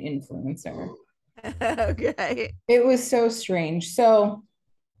upon an influencer. Okay. It was so strange. So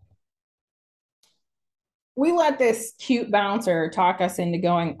we let this cute bouncer talk us into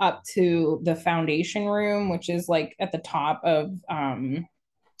going up to the foundation room, which is like at the top of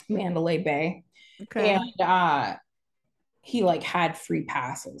Mandalay Bay. Okay. And he like had free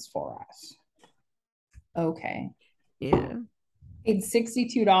passes for us. Okay. Yeah. Paid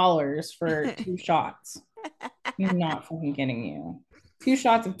 $62 for 2 shots. I'm not fucking kidding you. 2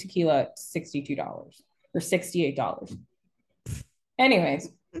 shots of tequila, $62 or $68. Anyways,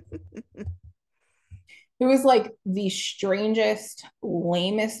 it was like the strangest,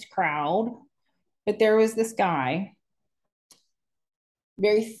 lamest crowd. But there was this guy,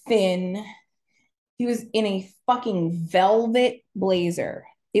 very thin. He was in a fucking velvet blazer.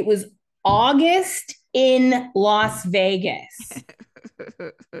 It was August in Las Vegas.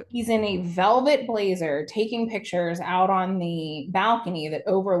 He's in a velvet blazer taking pictures out on the balcony that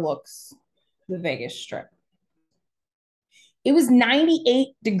overlooks the Vegas Strip. It was 98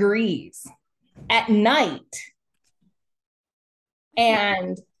 degrees at night.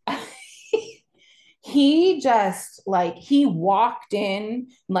 And he just like he walked in,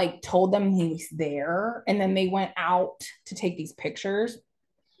 like told them he was there, and then they went out to take these pictures.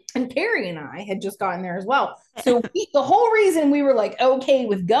 And Carrie and I had just gotten there as well. So the whole reason we were like okay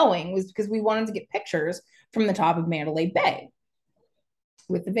with going was because we wanted to get pictures from the top of Mandalay Bay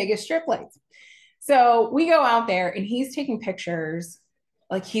with the Vegas strip lights. So we go out there and he's taking pictures,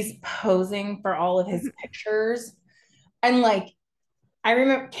 like he's posing for all of his pictures. And like I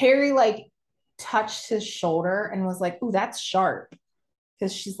remember Carrie like touched his shoulder and was like, "Ooh, that's sharp."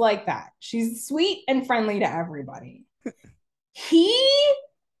 Because she's like that. She's sweet and friendly to everybody. He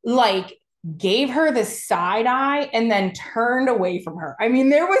like gave her the side eye and then turned away from her. I mean,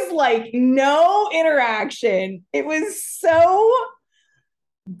 there was like no interaction. It was so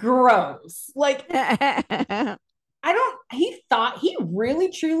gross. Like, I don't, he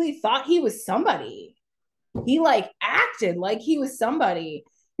really truly thought he was somebody. He like acted like he was somebody.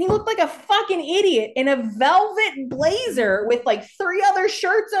 He looked like a fucking idiot in a velvet blazer with like 3 other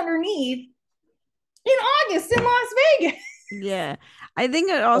shirts underneath in August in Las Vegas. Yeah. I think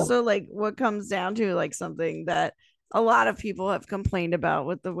it also like what comes down to like something that a lot of people have complained about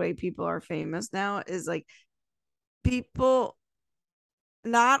with the way people are famous now is like people,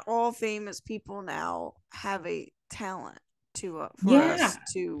 not all famous people now have a talent to for Yeah. us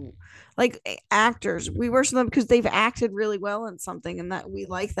to like actors. We worship them because they've acted really well in something and that we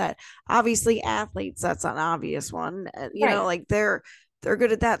like that. Obviously athletes, that's an obvious one. You know, Right. like they're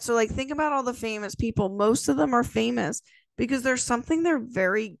good at that. So like think about all the famous people. Most of them are famous because there's something they're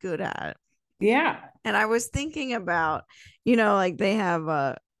very good at. Yeah. And I was thinking about, you know, like they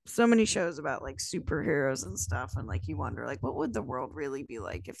have so many shows about like superheroes and stuff, and like you wonder like what would the world really be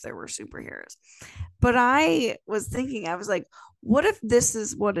like if there were superheroes. But I was thinking, I was like, what if this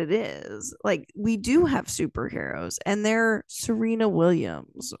is what it is? Like we do have superheroes and they're Serena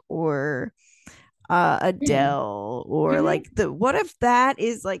Williams or Mm-hmm. Adele or Mm-hmm. like the what if that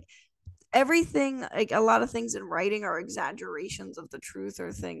is like everything, like a lot of things in writing are exaggerations of the truth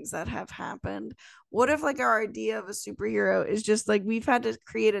or things that have happened. What if like our idea of a superhero is just like we've had to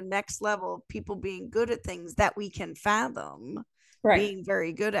create a next level of people being good at things that we can fathom Right. being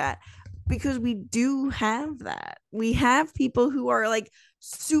very good at, because we do have that. We have people who are like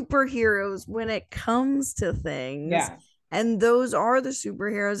superheroes when it comes to things, Yeah. and those are the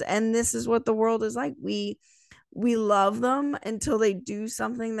superheroes, and this is what the world is like. We love them until they do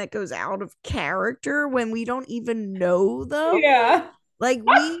something that goes out of character when we don't even know them. Yeah. Like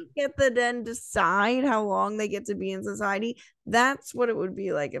we get to then decide how long they get to be in society. That's what it would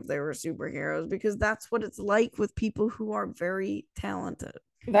be like if they were superheroes, because that's what it's like with people who are very talented.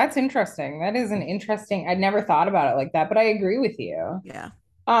 That's interesting. That is an interesting, I'd never thought about it like that, but I agree with you. Yeah.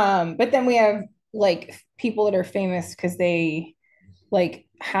 But then we have like people that are famous because they like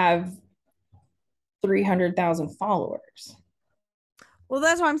have 300,000 followers. Well,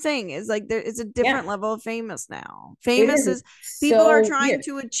 that's what I'm saying is like there is a Yeah. different level of famous now. It Famous is is people are so trying weird.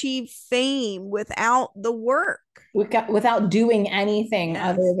 to achieve fame without the work. Without doing anything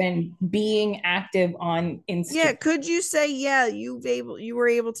other Yes. than being active on Yeah, Instagram. could you say yeah, you were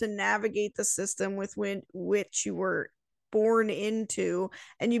able to navigate the system with which you were born into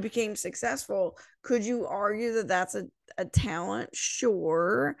and you became successful? Could you argue that that's a talent?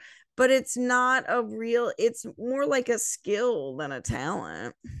 Sure, but it's not a real, it's more like a skill than a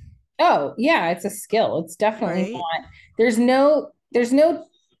talent, Oh, yeah, it's a skill. It's definitely right? not. There's no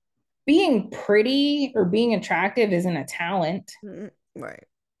being pretty or being attractive isn't a talent. Right.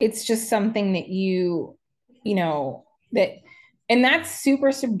 It's just something that you know, that and that's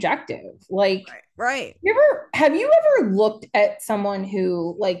super subjective. Like Right. Right. have you ever looked at someone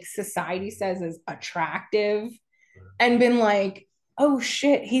who like society says is attractive and been like, "Oh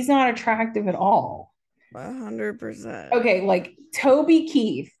shit, he's not attractive at all." 100%. Okay, like Toby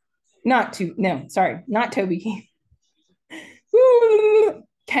Keith. Not to no, sorry, not Toby Keith.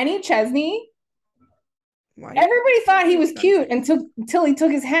 Kenny Chesney. Why you Everybody thought he Kenny was cute Chesney? until he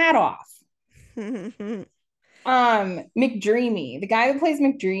took his hat off. Oh, McDreamy, the guy that plays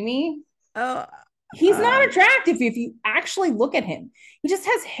McDreamy, uh, he's not attractive if you actually look at him. He just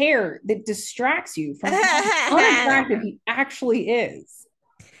has hair that distracts you from how unattractive he actually is.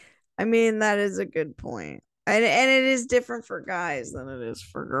 I mean, that is a good point. And it is different for guys than it is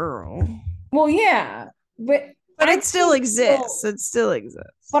for girls. Well, yeah, but But I've it still seen exists. people, It still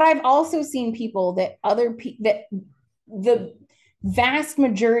exists. but I've also seen people that other people that the vast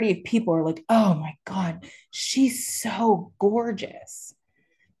majority of people are like, oh my God, she's so gorgeous.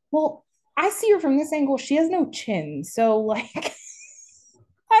 Well, I see her from this angle. She has no chin. So, like,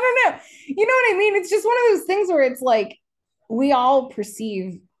 I don't know. You know what I mean? It's just one of those things where it's like we all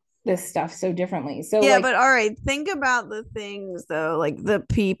perceive this stuff so differently. So, Yeah, like, but all right, think about the things though, like the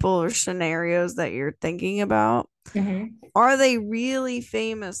people or scenarios that you're thinking about. mm-hmm. Are they really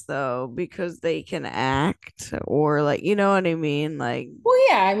famous though because they can act, or like, you know what I mean? Like, Well,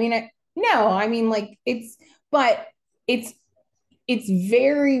 yeah, I mean, no, I mean, like, but it's,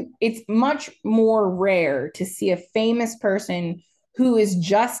 it's much more rare to see a famous person who is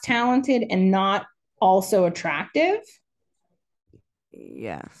just talented and not also attractive.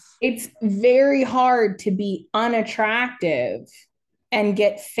 yes. It's very hard to be unattractive and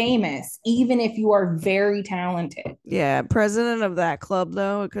get famous, even if you are very talented. Yeah, president of that club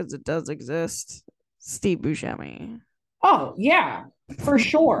though, because it does exist. Steve Buscemi. Oh, yeah, for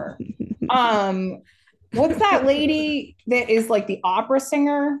sure. Um, what's that lady that is like the opera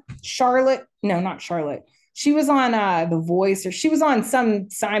singer? Charlotte? No, not Charlotte. She was on The Voice, or she was on some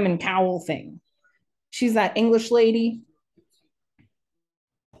Simon Cowell thing. She's that English lady.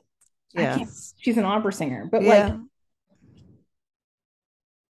 I can't. Yes. She's an opera singer, but like Yeah.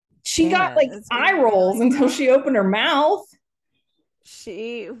 she Damn got it. like It's eye gonna be rolls like until she opened her mouth.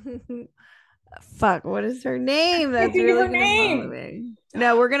 she fuck, what is her name? I can't That's think of really her gonna bother name. me.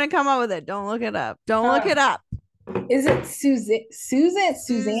 No, we're gonna come up with it. Don't look it up. Don't look Uh, it up. is it Susan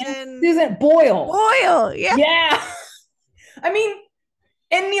Susan Boyle? Boyle. Yeah. Yeah. I mean,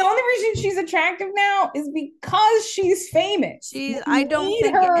 and the only reason she's attractive now is because she's famous. She's When you need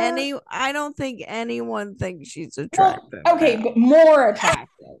her, I don't think anyone thinks she's well, attractive okay, now. but more attractive.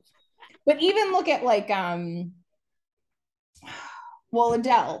 But even look at like well,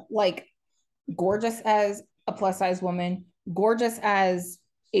 Adele, like gorgeous as a plus size woman, gorgeous as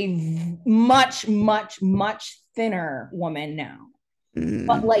a much thinner woman now. But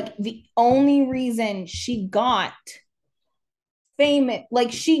Mm. like the only reason she got famous,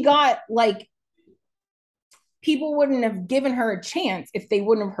 like she got like people wouldn't have given her a chance if they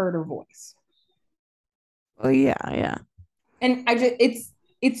wouldn't have heard her voice. Oh yeah, yeah. And I just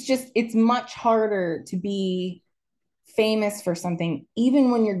it's much harder to be famous for something,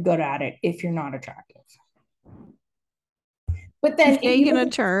 even when you're good at it, if you're not attractive. But then taking a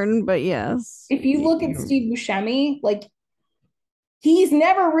turn, but yes. If you look at Steve Buscemi, like he's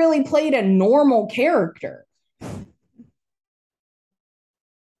never really played a normal character.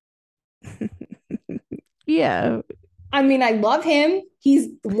 Yeah. I mean, I love him. He's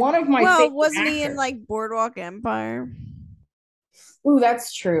one of my favorite wasn't actors. he in like Boardwalk Empire? Ooh,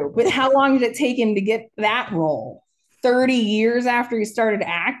 that's true. But how long did it take him to get that role? 30 years after he started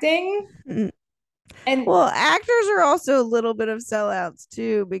acting? And well, actors are also a little bit of sellouts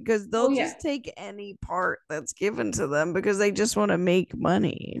too, because they'll just take any part that's given to them because they just want to make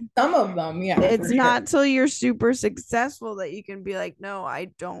money. Some of them, yeah. It's not till you're super successful that you can be like, no, I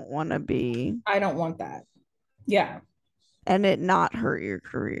don't want to be. I don't want that. Yeah. And it not hurt your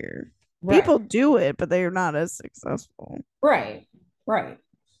career. Right. People do it, but they're not as successful. Right. Right.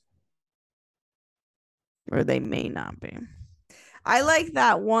 Or they may not be. I like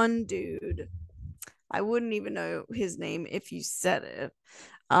that one dude. I wouldn't even know his name if you said it.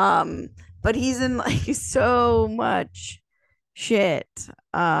 But he's in like so much shit.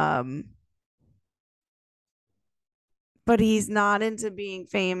 But he's not into being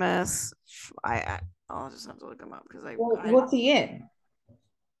famous. I'll just have to look him up because what's he in?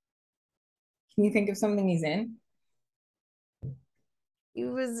 Can you think of something he's in? He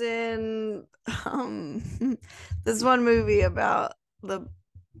was in this one movie about the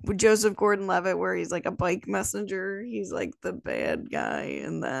Joseph Gordon-Levitt where he's like a bike messenger. He's like the bad guy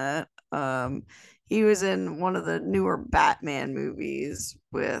in that. He was in one of the newer Batman movies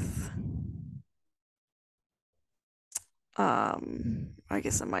with I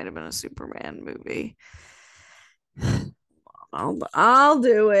guess it might have been a Superman movie. I'll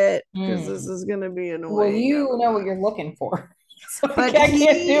do it because this is gonna be annoying. Well, you know what you're looking for. So but I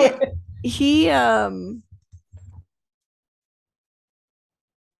can't do it.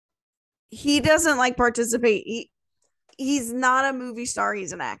 He doesn't like participate. He's not a movie star,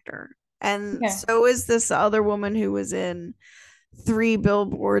 he's an actor. And so is this other woman who was in 3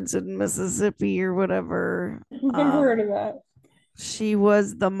 Billboards in Mississippi or whatever. I've never heard of that. She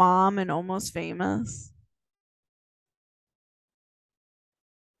was the mom in Almost Famous.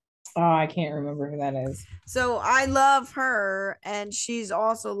 Oh, I can't remember who that is. So I love her, and she's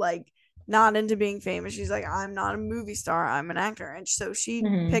also like not into being famous. She's like, I'm not a movie star, I'm an actor. And so she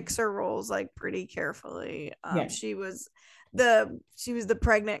picks her roles like pretty carefully. She was the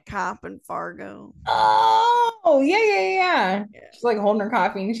pregnant cop in Fargo. Oh, yeah. She's like holding her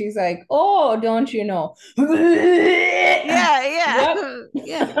coffee and she's like, oh, don't you know?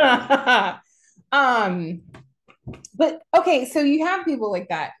 Yeah. But okay, so you have people like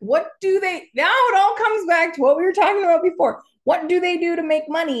that. What do they now? It all comes back to what we were talking about before. What do they do to make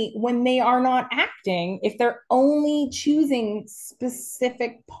money when they are not acting if they're only choosing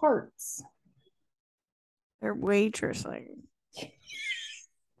specific parts? They're waitressing.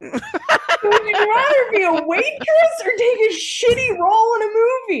 Would you rather be a waitress or take a shitty role in a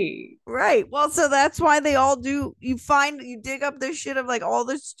movie? Right. Well, so that's why they all do. You dig up this shit of like all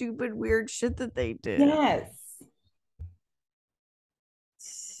the stupid, weird shit that they did. Yes.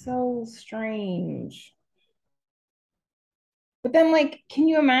 So strange. But then, like, can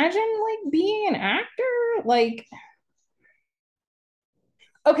you imagine like being an actor? Like,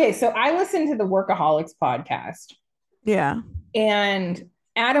 okay, so I listened to the Workaholics podcast. Yeah. And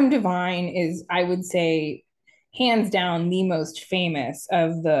Adam Devine is, I would say, hands down the most famous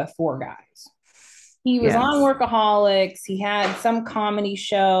of the 4 guys. He was on Workaholics. He had some comedy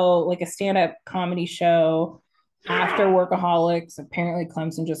show, like a stand-up comedy show after Workaholics. Apparently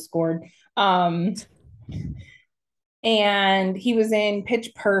Clemson just scored. And he was in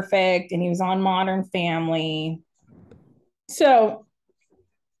Pitch Perfect and he was on Modern Family. So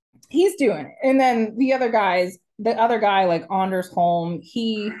he's doing it. And then the other guy, like Anders Holm,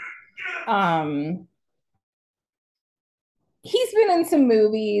 he's been in some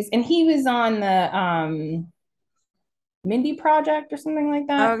movies and he was on the Mindy Project or something like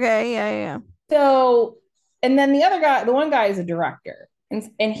that. Okay, yeah. So, and then the one guy is a director and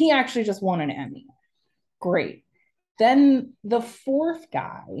he actually just won an Emmy. Great. Then the 4th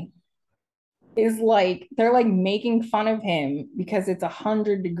guy is like, they're like making fun of him because it's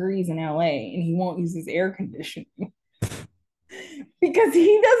 100 degrees in LA and he won't use his air conditioning because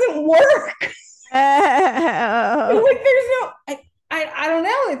he doesn't work. Like there's no, I don't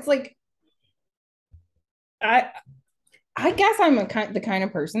know. It's like, I guess I'm the kind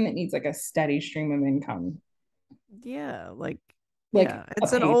of person that needs like a steady stream of income. Yeah, like yeah,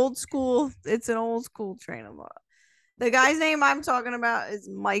 it's an old school train of thought. The guy's name I'm talking about is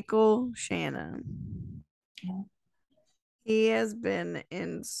Michael Shannon. He has been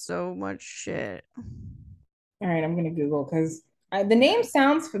in so much shit. All right, I'm gonna Google because the name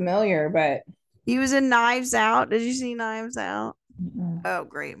sounds familiar, but he was in Knives Out. Did you see Knives Out? Mm-mm. Oh,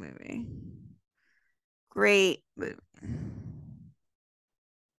 great movie. Great movie.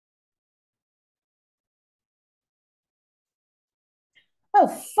 Oh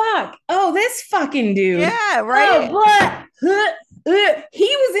fuck! Oh, this fucking dude. Yeah, right. Oh, bruh. He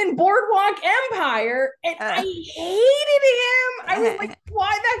was in Boardwalk Empire, and I hated him. I was like, "Why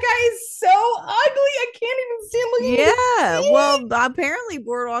that guy is so ugly? I can't even stand looking at him." Yeah, well, apparently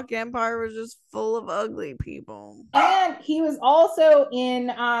Boardwalk Empire was just full of ugly people. And he was also in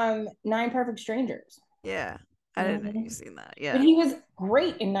Nine Perfect Strangers. Yeah, I didn't know you've seen that. Yeah, But he was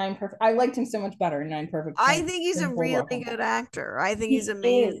great in Nine Perfect. I liked him so much better in Nine Perfect I Strangers think he's a than really Boardwalk Empire. good actor. I think he's He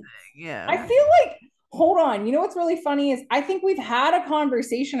amazing. is. I Yeah. feel like, hold on. You know what's really funny is I think we've had a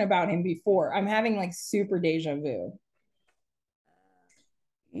conversation about him before. I'm having like super deja vu.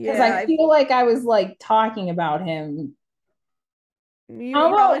 Because Yeah, I feel like I was like talking about him. you were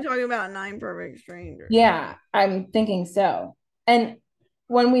probably Although, talking about Nine Perfect Strangers. yeah, I'm thinking so. And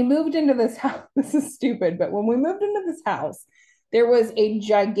when we moved into this house, this is stupid, but when we moved into this house, there was a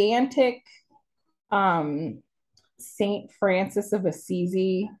gigantic Saint Francis of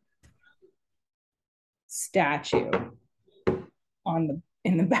Assisi statue on the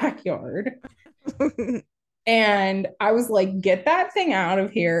in the backyard. And I was like, get that thing out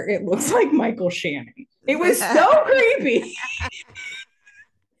of here. It looks like Michael Shannon. It was so creepy.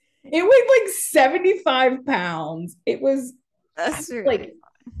 It weighed like 75 pounds. It was That's really like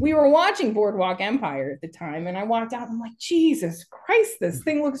we were watching Boardwalk Empire at the time, and I walked out and I'm like, Jesus Christ, this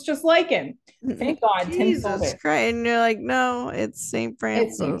thing looks just like him. Thank God Tim sold Jesus it. Christ. And you're like, no, it's St. It's St.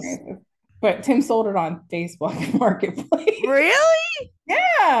 Francis. Francis. But Tim sold it on Facebook Marketplace. Really?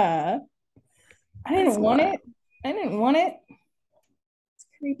 Yeah. I That's didn't want wild. it. I didn't want it. It's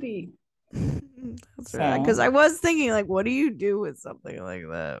creepy. That's right. Because I was thinking, like, what do you do with something like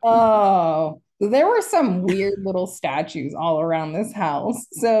that? Oh, there were some weird little statues all around this house.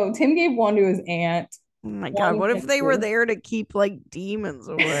 So Tim gave one to his aunt. Oh my God. One What if they were to there to keep like demons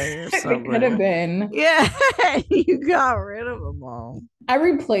away or they could have something? been. Yeah. You got rid of them all. I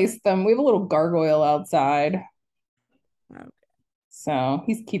replaced them. We have a little gargoyle outside. Okay. So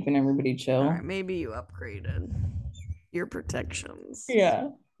he's keeping everybody chill. All right. Maybe you upgraded your protections. Yeah.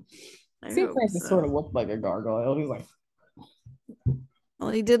 I St. hope Francis so. sort of looked like a gargoyle. He's like, Well,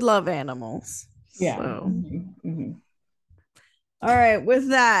 he did love animals. yeah. So. All right. With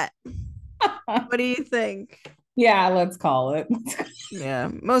that, what do you think? Yeah, let's call it. Yeah,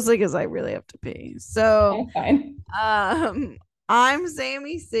 mostly because I really have to pee. So, Fine. I'm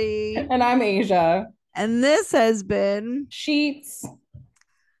Sammy C. And I'm Asia. And this has been Sheets.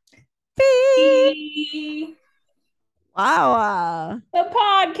 Beep. Wow. The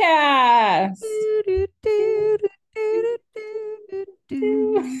podcast.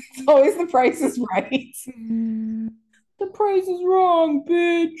 It's always the price is right. The price is wrong,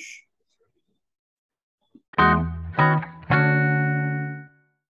 bitch.